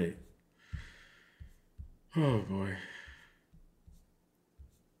 All right. Oh boy.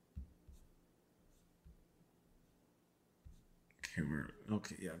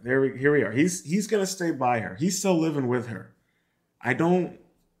 Okay, yeah. Here we are. He's gonna stay by her. He's still living with her. I don't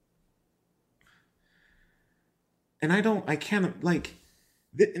I can't like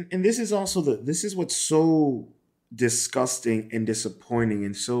and this is also this is what's so disgusting and disappointing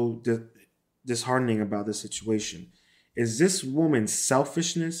and so disheartening about the situation is this woman's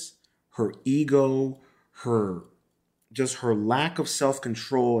selfishness, her ego, her just her lack of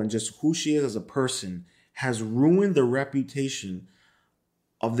self-control and just who she is as a person has ruined the reputation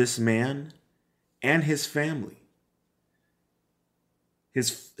of this man and his family.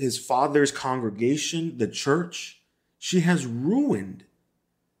 His father's congregation, the church, she has ruined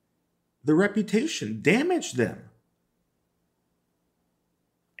the reputation, damaged them.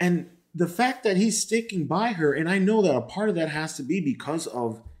 And the fact that he's sticking by her, and I know that a part of that has to be because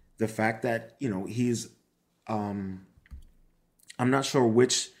of the fact that, he's, I'm not sure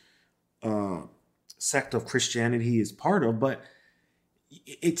which sect of Christianity he is part of, but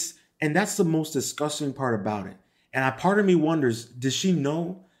and that's the most disgusting part about it. And part of me wonders, does she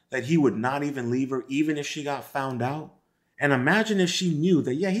know that he would not even leave her, even if she got found out? And imagine if she knew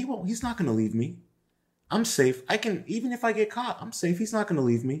that, yeah, he's not going to leave me. I'm safe. Even if I get caught, I'm safe. He's not going to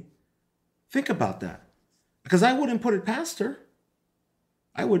leave me. Think about that. Because I wouldn't put it past her.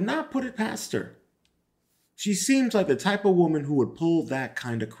 I would not put it past her. She seems like the type of woman who would pull that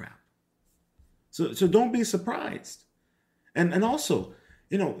kind of crap. So don't be surprised. And also,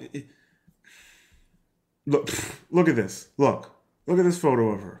 look at this. Look at this photo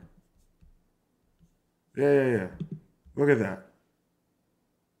of her. Yeah. Look at that.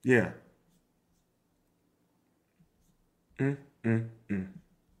 Yeah.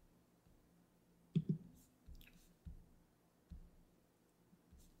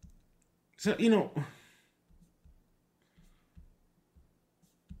 So,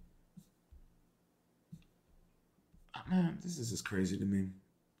 man, this is just crazy to me.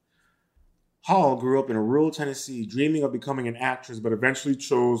 Hall grew up in rural Tennessee, dreaming of becoming an actress, but eventually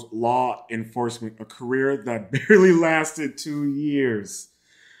chose law enforcement, a career that barely lasted 2 years.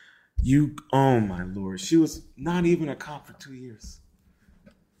 Oh my Lord, she was not even a cop for 2 years.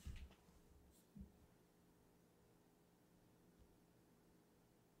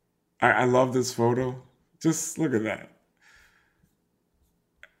 I love this photo. Just look at that.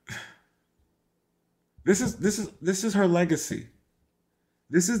 This is her legacy.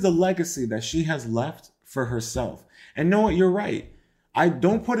 This is the legacy that she has left for herself. And know what? You're right. I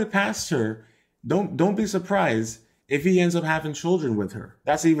don't put it past her. Don't be surprised if he ends up having children with her.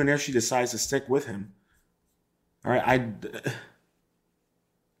 That's even if she decides to stick with him. All right.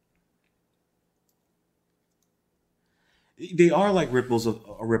 They are like ripples of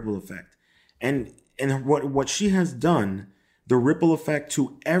a ripple effect. And what she has done, the ripple effect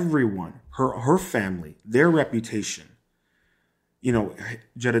to everyone, her family, their reputation,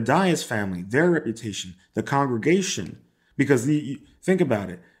 Jedediah's family, their reputation, the congregation, because think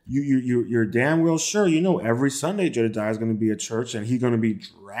about it. You're damn well sure, every Sunday Jedediah is going to be at church and he's going to be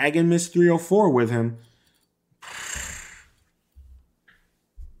dragging Miss 304 with him.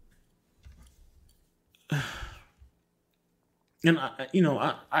 And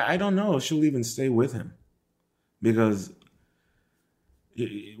I don't know if she'll even stay with him, because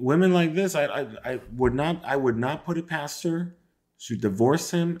women like this, I would not put it past her to divorce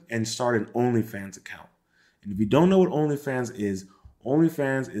him and start an OnlyFans account. And if you don't know what OnlyFans is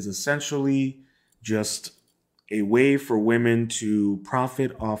essentially just a way for women to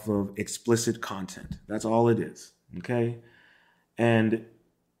profit off of explicit content. That's all it is. Okay, and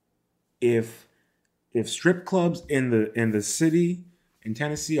if strip clubs in the city in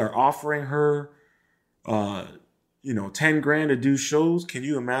Tennessee are offering her, 10 grand to do shows, can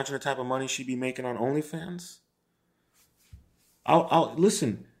you imagine the type of money she'd be making on OnlyFans? I'll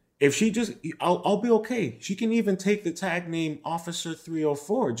listen. If she I'll be okay. She can even take the tag name Officer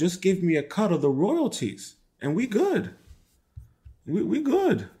 304. Just give me a cut of the royalties, and we good. We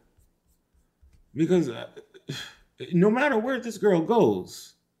good. Because no matter where this girl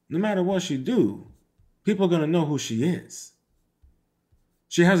goes, no matter what she do, people are gonna know who she is.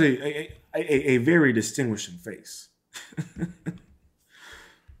 She has a very distinguishing face.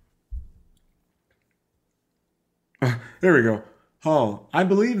 There we go. Hall, I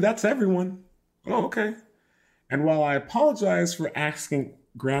believe that's everyone. Oh, okay. And while I apologize for asking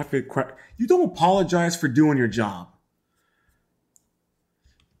graphic questions, you don't apologize for doing your job.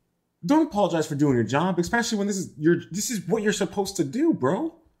 Don't apologize for doing your job, especially when this is what you're supposed to do,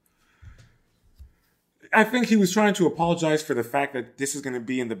 bro. I think he was trying to apologize for the fact that this is going to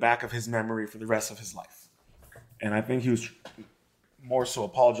be in the back of his memory for the rest of his life. And I think he was more so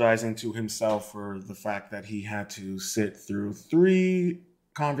apologizing to himself for the fact that he had to sit through 3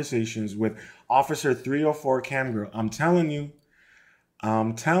 conversations with Officer 304 Camgirl. I'm telling you.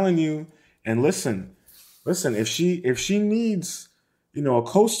 And listen, if she needs, a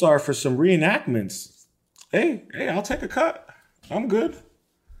co-star for some reenactments, hey, I'll take a cut. I'm good.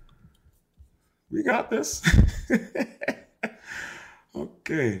 We got this.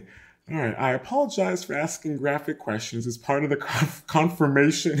 Okay. All right. I apologize for asking graphic questions as part of the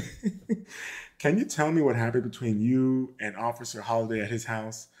confirmation. Can you tell me what happened between you and Officer Holiday at his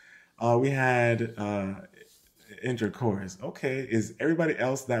house? We had intercourse. Okay. Is everybody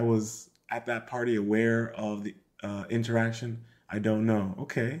else that was at that party aware of the interaction? I don't know.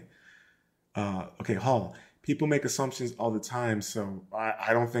 Okay. Okay, Hall. People make assumptions all the time, so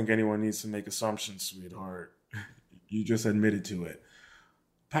I don't think anyone needs to make assumptions, sweetheart. You just admitted to it.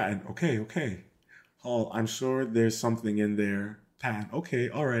 Patton, okay. Hall, I'm sure there's something in there. Patton, okay,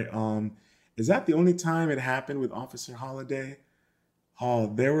 all right. Is that the only time it happened with Officer Holiday? Hall,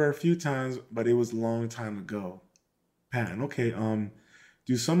 there were a few times, but it was a long time ago. Patton, okay.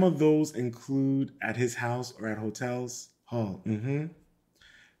 Do some of those include at his house or at hotels? Hall,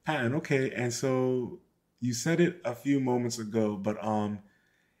 Patton, okay. And so you said it a few moments ago, but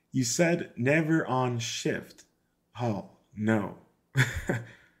you said never on shift. Hall, no.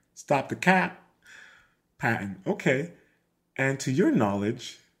 Stop the cap. Patton, okay. And to your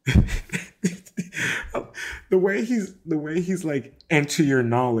knowledge, the way he's like, and to your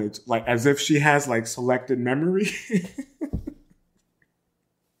knowledge, like as if she has like selected memory.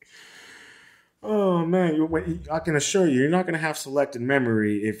 Oh man, I can assure you, you're not going to have selected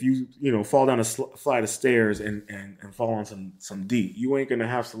memory if you fall down a flight of stairs and fall on some D. You ain't going to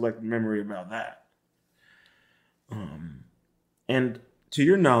have selected memory about that. And to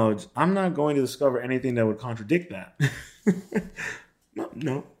your knowledge, I'm not going to discover anything that would contradict that.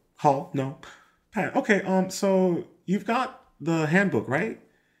 No, Hall, no, Pat. Okay, so you've got the handbook, right?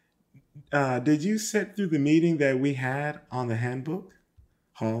 Did you sit through the meeting that we had on the handbook?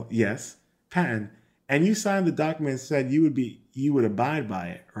 Hall, yes. Patton, and you signed the document and said you would abide by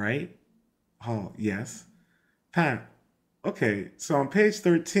it, right? Hall, yes. Patton, okay, so on page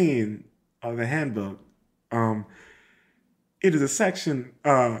 13 of the handbook, it is a section,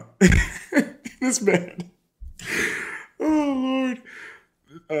 this man, oh Lord,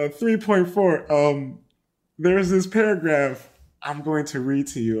 3.4, there's this paragraph I'm going to read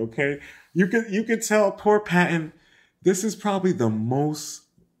to you, okay? You could tell poor Patton, this is probably the most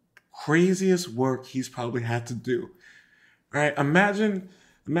craziest work he's probably had to do. Right? Imagine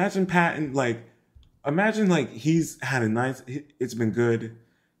Patton, imagine he's had a nice, it's been good.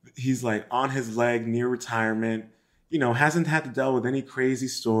 He's like on his leg near retirement, hasn't had to deal with any crazy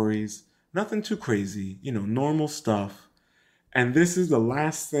stories, nothing too crazy, normal stuff. And this is the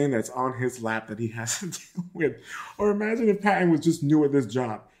last thing that's on his lap that he has to deal with. Or imagine if Patton was just new at this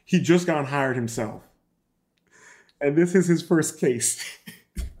job. He just got hired himself. And this is his first case.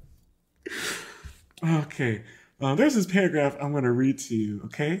 Okay. There's this paragraph I'm going to read to you,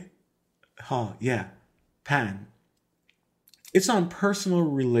 okay? Yeah. Patton. It's on personal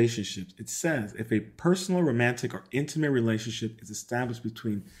relationships. It says, if a personal, romantic, or intimate relationship is established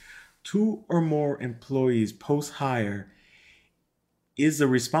between 2 or more employees post-hire, is the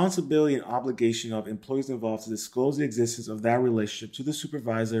responsibility and obligation of employees involved to disclose the existence of that relationship to the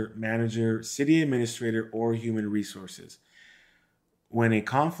supervisor, manager, city administrator, or human resources. When a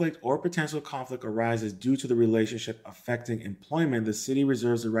conflict or potential conflict arises due to the relationship affecting employment, the city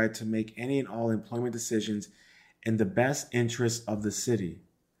reserves the right to make any and all employment decisions in the best interest of the city.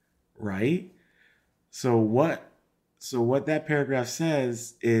 Right? So what that paragraph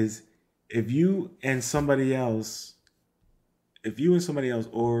says is if you and somebody else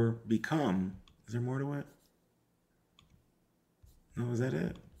or become, is there more to it? No, is that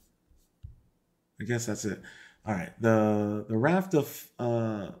it? I guess that's it. All right. The raft of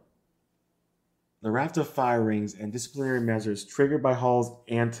firings and disciplinary measures triggered by Hall's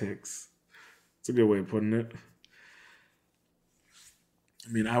antics. It's a good way of putting it.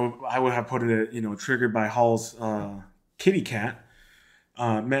 I mean, I would have put it, triggered by Hall's kitty cat.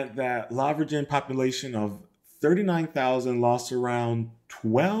 meant that La Virgin population of 39,000 lost around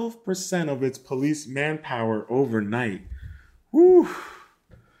 12% of its police manpower overnight. Whew.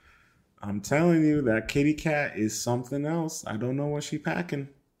 I'm telling you, that kitty cat is something else. I don't know what she packing,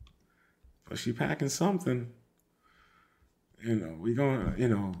 but she packing something. We gonna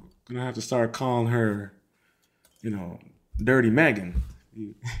have to start calling her, Dirty Megan.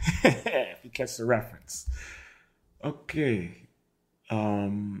 If you catch the reference. Okay.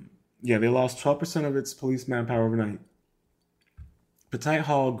 Yeah, they lost 12% of its police manpower overnight. Petite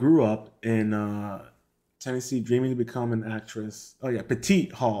Hall grew up in Tennessee, dreaming to become an actress. Oh yeah,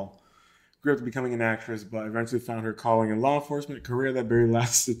 Petite Hall grew up to becoming an actress, but eventually found her calling in law enforcement, a career that barely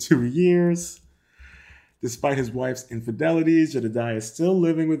lasted 2 years. Despite his wife's infidelities, Jedediah is still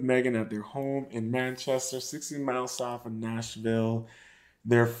living with Megan at their home in Manchester, 60 miles south of Nashville.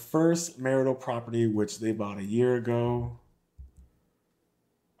 Their first marital property, which they bought a year ago.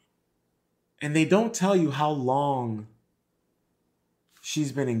 And they don't tell you how long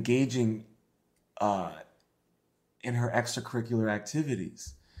she's been engaging in her extracurricular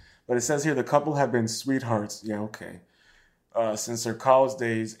activities. But it says here the couple have been sweethearts. Yeah, okay. Since their college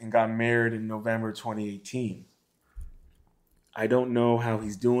days and got married in November 2018. I don't know how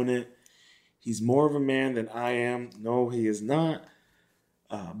he's doing it. He's more of a man than I am. No, he is not.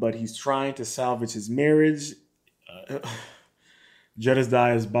 But he's trying to salvage his marriage.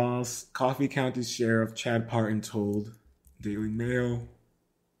 Jedediah's boss, Coffee County Sheriff Chad Parton, told Daily Mail.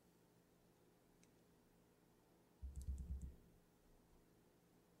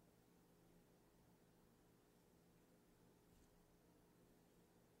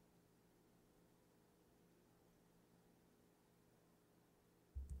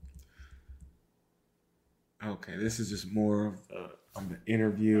 Okay, this is just more of the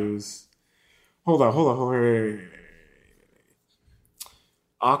interviews. Hold on. Wait.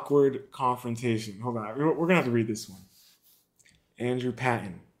 Awkward confrontation. Hold on. We're going to have to read this one. Andrew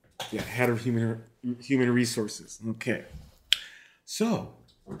Patton, yeah, head of human resources. Okay. So,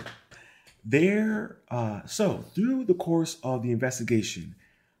 through the course of the investigation,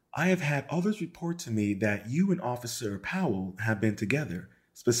 I have had others report to me that you and Officer Powell have been together,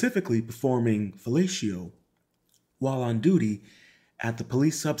 specifically performing fellatio while on duty at the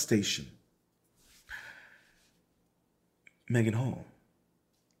police substation. Megan Hall.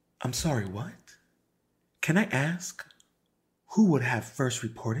 I'm sorry, what? Can I ask who would have first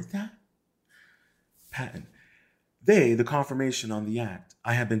reported that? Patton. The confirmation on the act,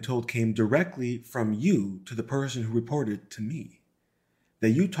 I have been told came directly from you to the person who reported to me.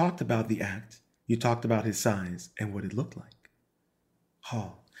 That you talked about the act, you talked about his size and what it looked like.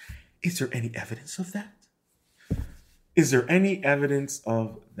 Hall. Is there any evidence of that? Is there any evidence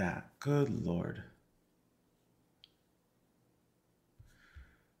of that? Good Lord.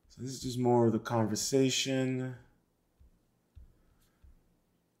 So this is just more of the conversation.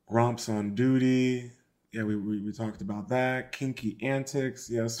 Romps on duty. Yeah, we talked about that. Kinky antics.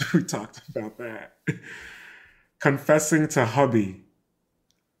 Yes, we talked about that. Confessing to hubby.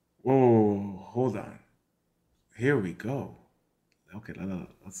 Whoa, hold on. Here we go. Okay,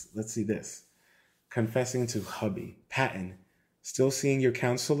 let's see this. Confessing to hubby. Patton. Still seeing your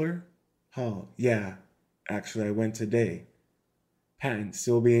counselor? Hall. Yeah. Actually, I went today. Patton.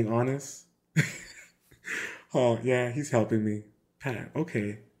 Still being honest? Hall. Yeah, he's helping me. Patton.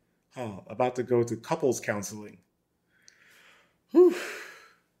 Okay. Hall. About to go to couples counseling. Whew.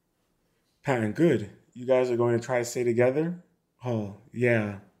 Patton. Good. You guys are going to try to stay together? Hall.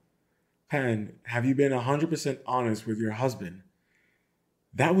 Yeah. Patton. Have you been 100% honest with your husband?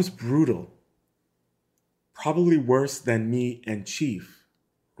 That was brutal. Probably worse than me and Chief,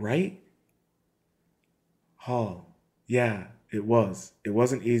 right? Hall. Yeah, it was. It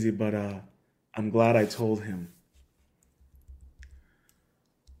wasn't easy, but I'm glad I told him.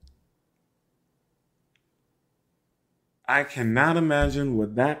 I cannot imagine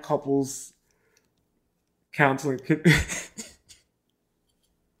what that couple's counseling could.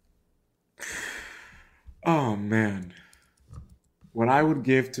 Oh, man. What I would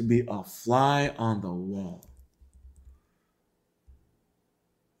give to be a fly on the wall.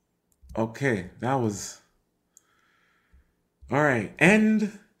 Okay, that was... All right,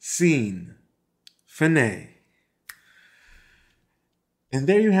 end scene. Finale. And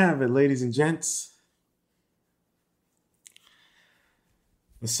there you have it, ladies and gents.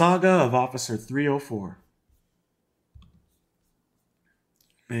 The saga of Officer 304.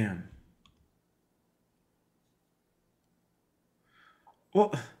 Man.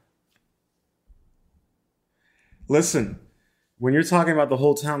 Well, listen, when you're talking about the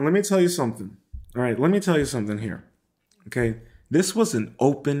whole town, let me tell you something. All right, let me tell you something here. Okay? This was an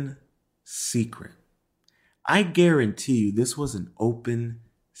open secret. I guarantee you this was an open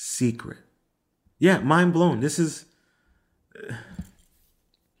secret. Yeah, mind blown. This is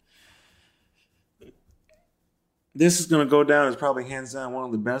going to go down as probably hands down one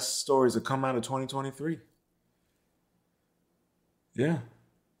of the best stories to come out of 2023. Yeah.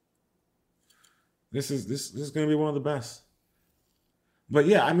 This is going to be one of the best. But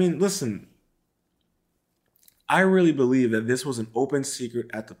yeah, I mean, listen, I really believe that this was an open secret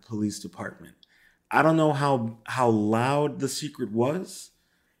at the police department. I don't know how loud the secret was,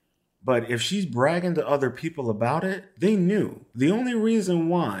 but if she's bragging to other people about it, they knew. The only reason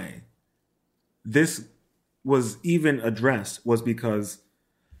why this was even addressed was because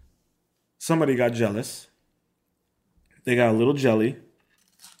somebody got jealous. They got a little jelly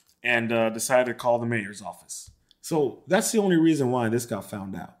and decided to call the mayor's office. So that's the only reason why this got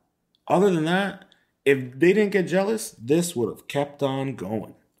found out. Other than that, if they didn't get jealous, this would have kept on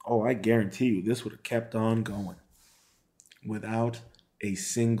going. Oh, I guarantee you, this would have kept on going without a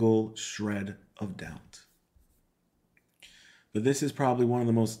single shred of doubt. But this is probably one of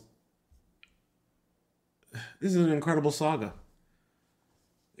the most... This is an incredible saga.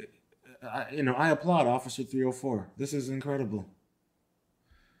 I applaud Officer 304. This is incredible.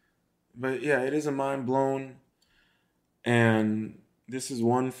 But yeah, it is a mind blown. And this is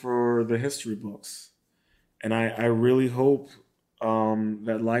one for the history books. And I really hope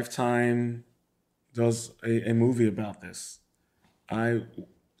that Lifetime does a movie about this. I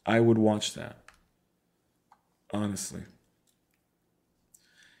would watch that. Honestly.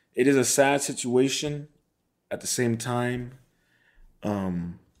 It is a sad situation. At the same time,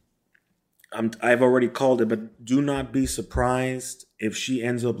 I've already called it, but do not be surprised if she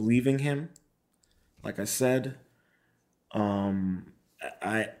ends up leaving him. Like I said,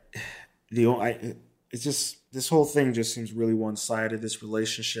 it's just, this whole thing just seems really one-sided. This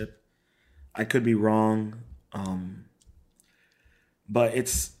relationship, I could be wrong, but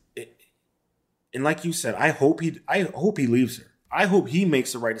and like you said, I hope he leaves her. I hope he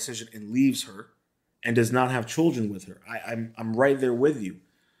makes the right decision and leaves her, and does not have children with her. I'm right there with you.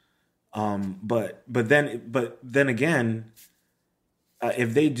 But then again,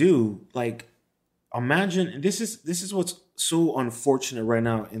 if they do, like, imagine this is what's so unfortunate right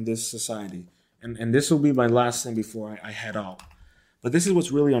now in this society, and this will be my last thing before I head out. But this is what's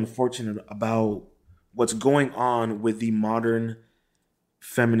really unfortunate about what's going on with the modern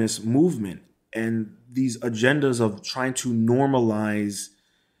feminist movement and these agendas of trying to normalize,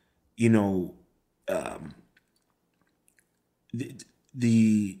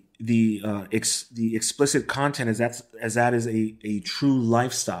 the explicit content as that is a true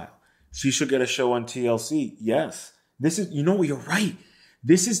lifestyle. She should get a show on TLC. Yes, this is. You're right.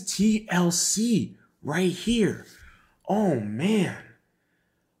 This is TLC right here. Oh man.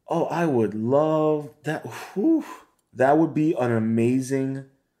 Oh, I would love that. Whew. That would be an amazing.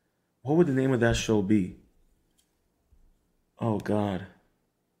 What would the name of that show be? Oh God.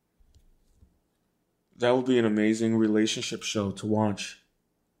 That would be an amazing relationship show to watch.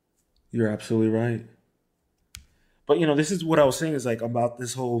 You're absolutely right. But, this is what I was saying is like about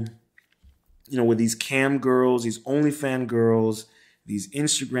this whole, with these cam girls, these OnlyFans girls, these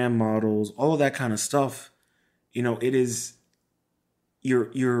Instagram models, all of that kind of stuff. It is,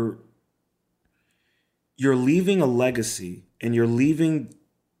 you're leaving a legacy and you're leaving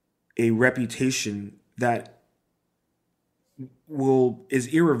a reputation that is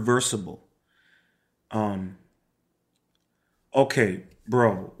irreversible. Okay,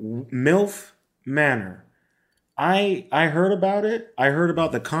 bro, MILF Manor. I heard about it. I heard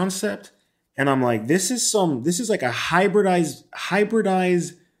about the concept, and I'm like, this is like a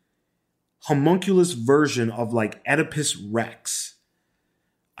hybridized homunculus version of like Oedipus Rex.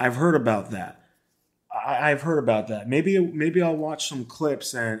 I've heard about that. I've heard about that. Maybe I'll watch some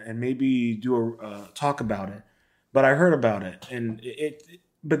clips and maybe do a talk about it. But I heard about it, and it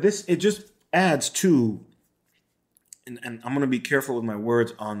just adds to, and I'm going to be careful with my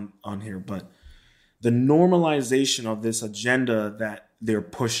words on here, but the normalization of this agenda that they're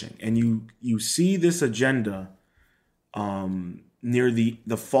pushing, and you see this agenda near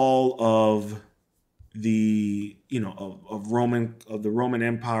the fall of the of the Roman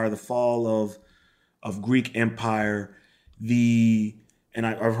Empire, the fall of Greek Empire, and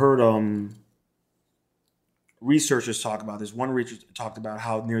I've heard researchers talk about this. One researcher talked about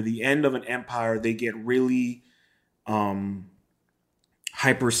how near the end of an empire, they get really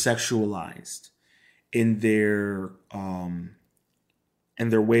hypersexualized in their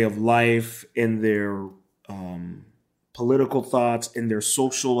way of life, in their political thoughts, in their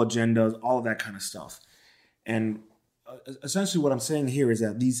social agendas, all of that kind of stuff. And essentially what I'm saying here is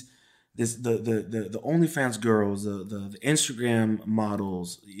that the OnlyFans girls, the Instagram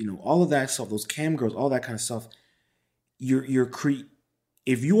models, all of that stuff, those cam girls, all that kind of stuff.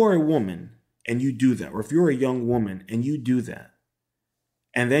 If you are a woman and you do that, or if you're a young woman and you do that,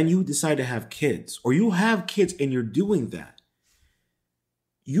 and then you decide to have kids, or you have kids and you're doing that,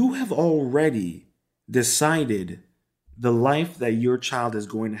 you have already decided the life that your child is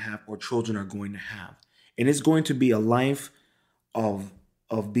going to have or children are going to have. And it's going to be a life of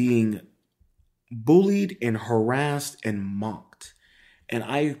being bullied and harassed and mocked. And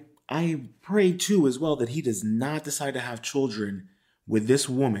I pray too as well that he does not decide to have children with this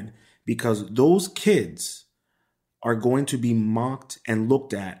woman, because those kids are going to be mocked and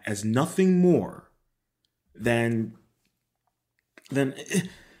looked at as nothing more than a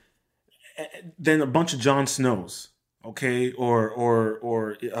bunch of Jon Snows, okay,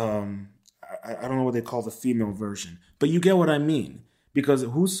 or I don't know what they call the female version, but you get what I mean. Because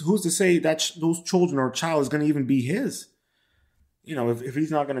who's to say that those children or child is going to even be his? If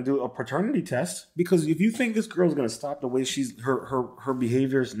he's not going to do a paternity test. Because if you think this girl's going to stop the way her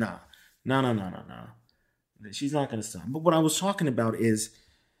behaviors, nah. She's not going to stop. But what I was talking about is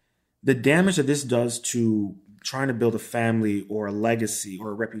the damage that this does to trying to build a family or a legacy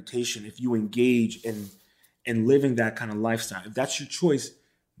or a reputation. If you engage in living that kind of lifestyle, if that's your choice,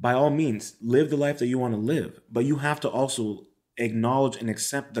 by all means, live the life that you want to live. But you have to also acknowledge and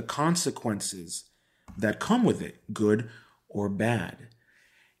accept the consequences that come with it, good or bad.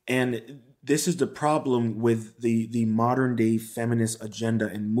 And this is the problem with the modern day feminist agenda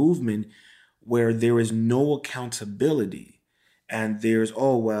and movement, where there is no accountability. And there's,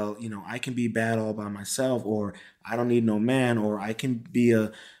 I can be bad all by myself, or I don't need no man, or I can be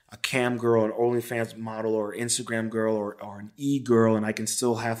a cam girl, an OnlyFans model, or Instagram girl, or an e-girl, and I can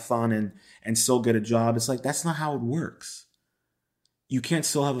still have fun and still get a job. It's like, that's not how it works. You can't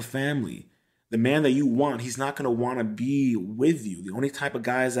still have a family. The man that you want, he's not going to want to be with you. The only type of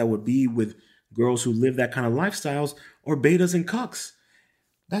guys that would be with girls who live that kind of lifestyles are betas and cucks.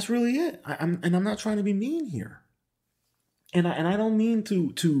 That's really it. I'm not trying to be mean here. And I don't mean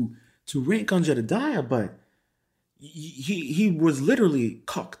to rank on Jedediah, but he was literally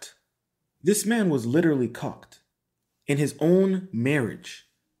cucked. This man was literally cucked in his own marriage.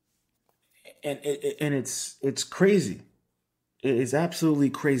 And it's crazy. It is absolutely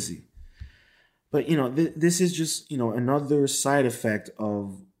crazy. But this is just another side effect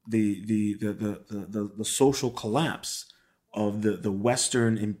of the social collapse of the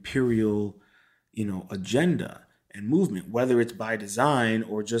Western imperial agenda and movement, whether it's by design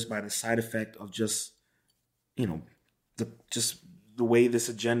or just by the side effect of just the way this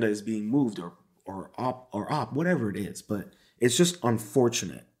agenda is being moved or op, whatever it is. But it's just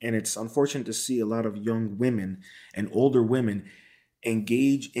unfortunate. And it's unfortunate to see a lot of young women and older women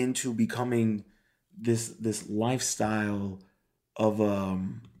engage into becoming this lifestyle of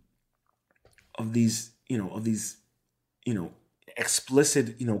these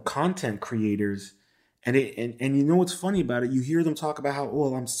explicit content creators. And what's funny about it, you hear them talk about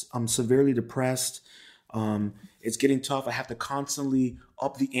how, I'm severely depressed. It's getting tough. I have to constantly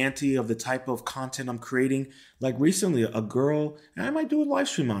up the ante of the type of content I'm creating. Like recently, a girl, and I might do a live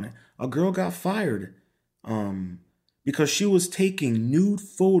stream on it. A girl got fired because she was taking nude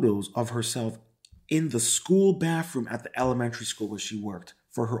photos of herself in the school bathroom at the elementary school where she worked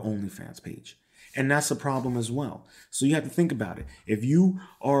for her OnlyFans page. And that's a problem as well. So you have to think about it. If you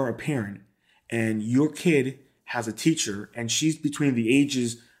are a parent and your kid has a teacher and she's between the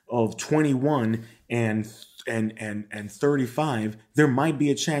ages of 21 and 35, there might be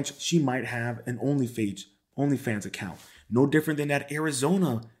a chance she might have an OnlyFans account. No different than that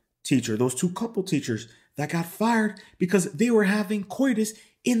Arizona teacher, those two couple teachers that got fired because they were having coitus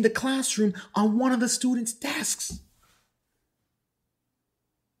in the classroom on one of the students' desks.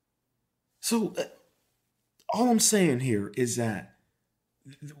 So all I'm saying here is that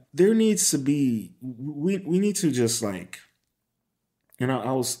there needs to be, we need to just like,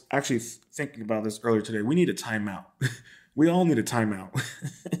 I was actually thinking about this earlier today. We need a timeout. We all need a timeout.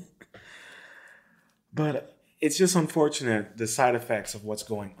 But it's just unfortunate, the side effects of what's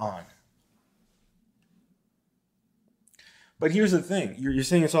going on. But here's the thing: you're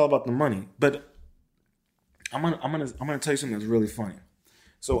saying it's all about the money, but I'm gonna tell you something that's really funny.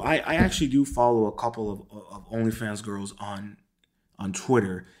 So I actually do follow a couple of OnlyFans girls on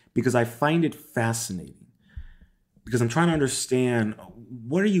Twitter because I find it fascinating. Because I'm trying to understand,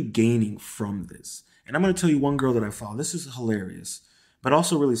 what are you gaining from this? And I'm going to tell you one girl that I follow. This is hilarious, but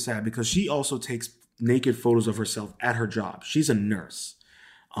also really sad because she also takes naked photos of herself at her job. She's a nurse.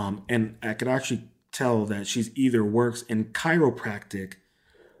 And I could actually tell that she's either works in chiropractic,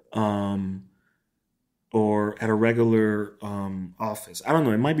 or at a regular office. I don't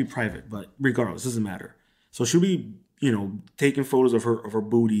know. It might be private, but regardless, it doesn't matter. So she'll be, taking photos of her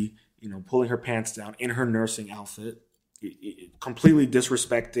booty, pulling her pants down in her nursing outfit, completely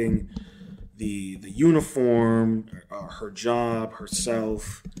disrespecting the uniform, her job,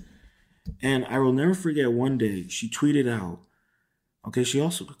 herself. And I will never forget one day she tweeted out. Okay, she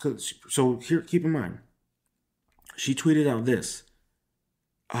also so here, keep in mind, she tweeted out this.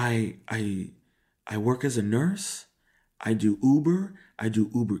 I work as a nurse. I do Uber. I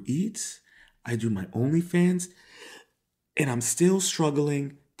do Uber Eats. I do my OnlyFans. And I'm still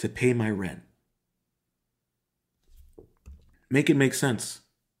struggling to pay my rent. Make it make sense.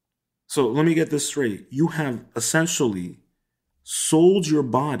 So let me get this straight. You have essentially sold your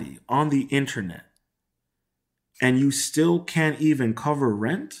body on the internet and you still can't even cover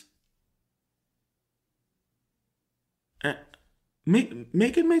rent?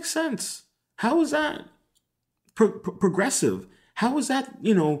 Make it make sense. How is that progressive? How is that,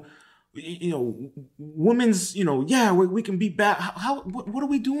 women's, yeah, we can be bad. What are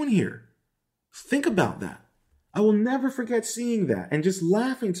we doing here? Think about that. I will never forget seeing that and just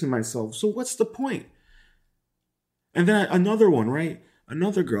laughing to myself. So what's the point? And then another one, right?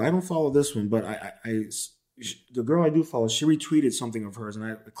 Another girl. I don't follow this one, but the girl I do follow, she retweeted something of hers, and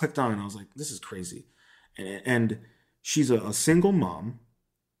I clicked on it, and I was like, this is crazy. And she's a single mom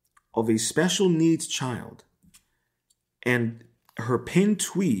of a special needs child. And her pinned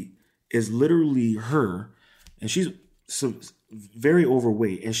tweet is literally her, and she's very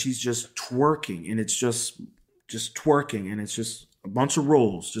overweight, and she's just twerking, and it's just twerking, and it's just a bunch of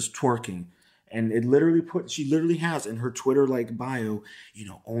rolls, just twerking. And she literally has in her Twitter bio,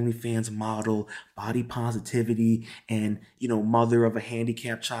 OnlyFans model, body positivity, and, mother of a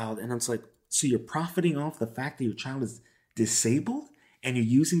handicapped child. And it's like, so you're profiting off the fact that your child is disabled, and you're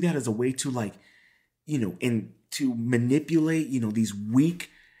using that as a way to to manipulate, these weak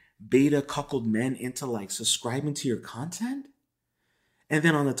beta cuckold men into subscribing to your content. And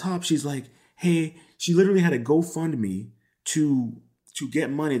then on the top, she's like, hey, she literally had a GoFundMe to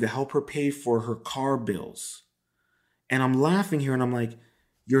get money to help her pay for her car bills. And I'm laughing here, and I'm like,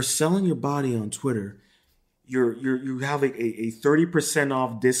 you're selling your body on Twitter. You have a 30%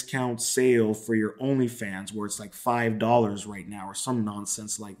 off discount sale for your OnlyFans where it's like $5 right now or some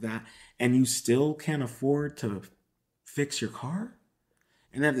nonsense like that. And you still can't afford to fix your car?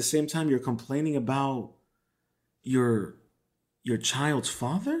 And at the same time, you're complaining about your child's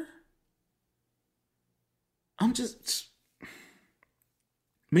father?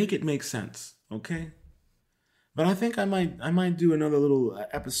 Make it make sense, okay? But I think I might do another little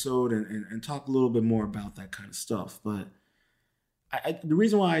episode and talk a little bit more about that kind of stuff. But the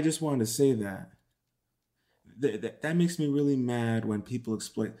reason why I just wanted to say that makes me really mad when people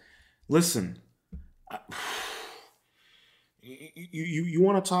exploit. Listen, you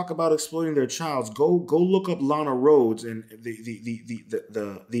want to talk about exploiting their childs? Go look up Lana Rhoades and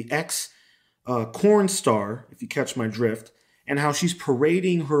the ex corn star, if you catch my drift, and how she's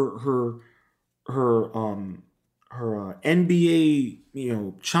parading her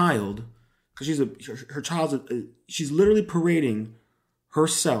NBA child, because she's literally parading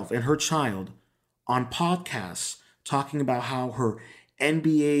herself and her child on podcasts talking about how her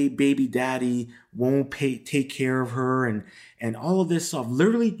NBA baby daddy won't take care of her and all of this stuff,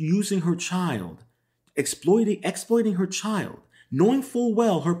 literally using her child, exploiting her child, knowing full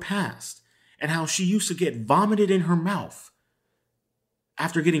well her past and how she used to get vomited in her mouth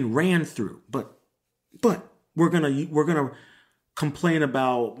after getting ran through. But we're gonna complain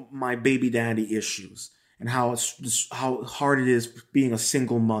about my baby daddy issues and how hard it is being a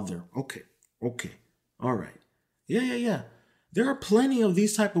single mother. Okay, all right, yeah. There are plenty of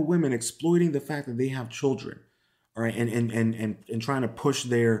these type of women exploiting the fact that they have children, all right, and trying to push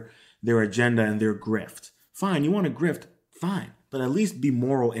their agenda and their grift. Fine, you want to grift, fine, but at least be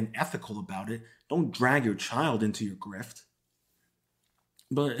moral and ethical about it. Don't drag your child into your grift.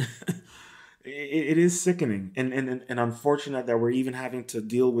 But it is sickening and unfortunate that we're even having to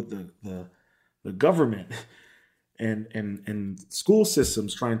deal with the government and school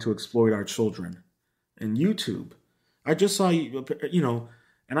systems trying to exploit our children. And YouTube, I just saw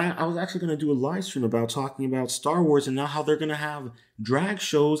and I was actually going to do a live stream about talking about Star Wars and now how they're going to have drag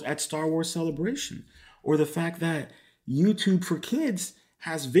shows at Star Wars Celebration, or the fact that YouTube for Kids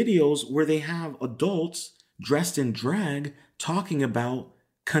has videos where they have adults dressed in drag talking about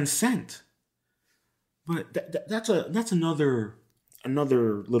consent. But that's another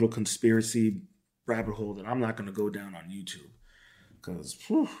little conspiracy rabbit hole that I'm not going to go down on YouTube, because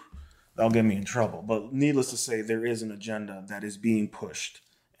that'll get me in trouble. But needless to say, there is an agenda that is being pushed,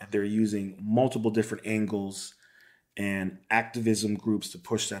 and they're using multiple different angles and activism groups to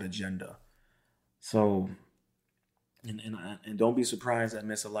push that agenda. So, and don't be surprised that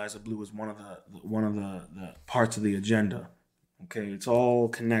Miss Eliza Blue is one of the parts of the agenda. Okay, it's all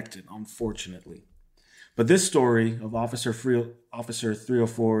connected, unfortunately. But this story of Officer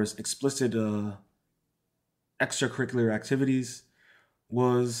 304's explicit extracurricular activities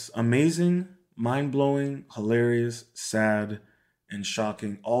was amazing, mind-blowing, hilarious, sad, and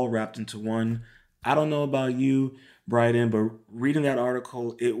shocking, all wrapped into one. I don't know about you, Bryden, but reading that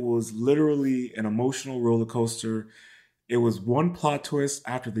article, it was literally an emotional roller coaster. It was one plot twist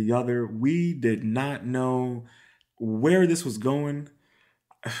after the other. We did not know where this was going.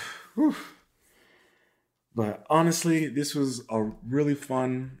 But honestly, this was a really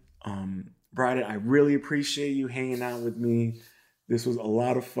fun. Bryden, I really appreciate you hanging out with me. This was a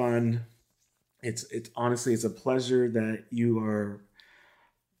lot of fun. It's honestly, it's a pleasure that you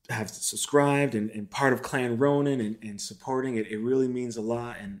have subscribed and part of Clan Ronin and supporting it. It really means a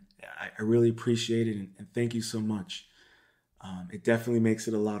lot, and I really appreciate it, and thank you so much. It definitely makes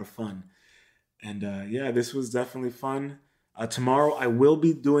it a lot of fun. And this was definitely fun. Tomorrow, I will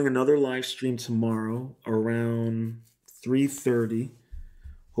be doing another live stream tomorrow around 3:30.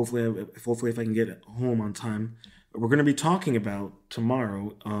 Hopefully, if I can get home on time. We're going to be talking about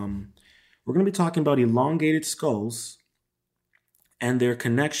tomorrow. We're going to be talking about elongated skulls and their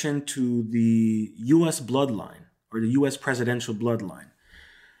connection to the U.S. bloodline or the U.S. presidential bloodline.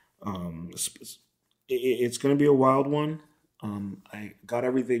 It's going to be a wild one. I got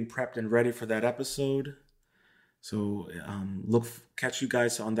everything prepped and ready for that episode. So catch you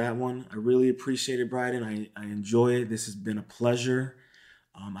guys on that one. I really appreciate it, Bryden. I enjoy it. This has been a pleasure.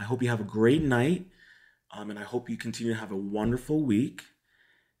 I hope you have a great night. And I hope you continue to have a wonderful week.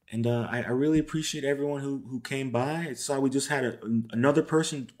 And I really appreciate everyone who came by. I saw we just had another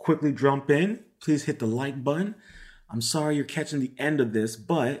person quickly jump in. Please hit the like button. I'm sorry you're catching the end of this,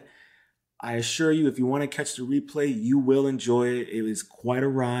 but I assure you, if you want to catch the replay, you will enjoy it. It was quite a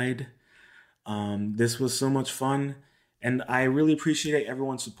ride. This was so much fun, and I really appreciate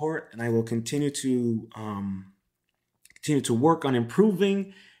everyone's support. And I will continue to work on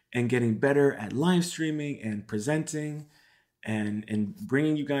improving and getting better at live streaming and presenting and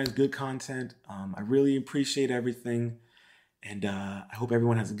bringing you guys good content. I really appreciate everything, and I hope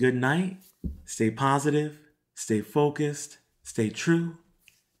everyone has a good night. Stay positive, stay focused, stay true,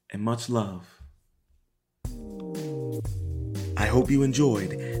 and much love. I hope you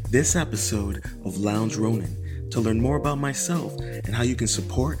enjoyed this episode of Lounge Ronin. To learn more about myself and how you can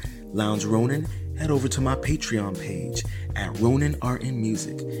support Lounge Ronin, head over to my Patreon page at Ronin Art and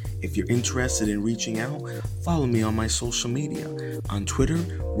Music. If you're interested in reaching out, follow me on my social media. On Twitter,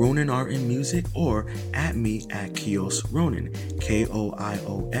 Ronin Art and Music, or at me at Kios Ronin,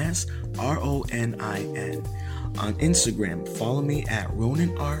 KioosRonin. On Instagram, follow me at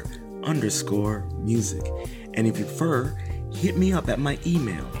RoninArt_music. And if you prefer, hit me up at my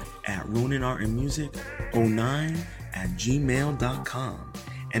email at roninartandmusic09@gmail.com.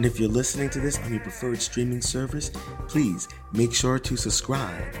 And if you're listening to this on your preferred streaming service, please make sure to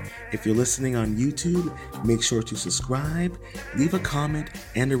subscribe. If you're listening on YouTube, make sure to subscribe, leave a comment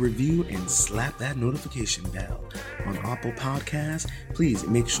and a review, and slap that notification bell. On Apple Podcasts, please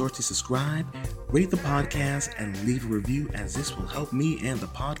make sure to subscribe, rate the podcast, and leave a review, as this will help me and the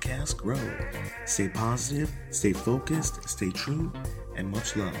podcast grow. Stay positive, stay focused, stay true, and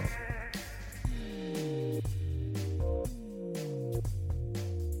much love.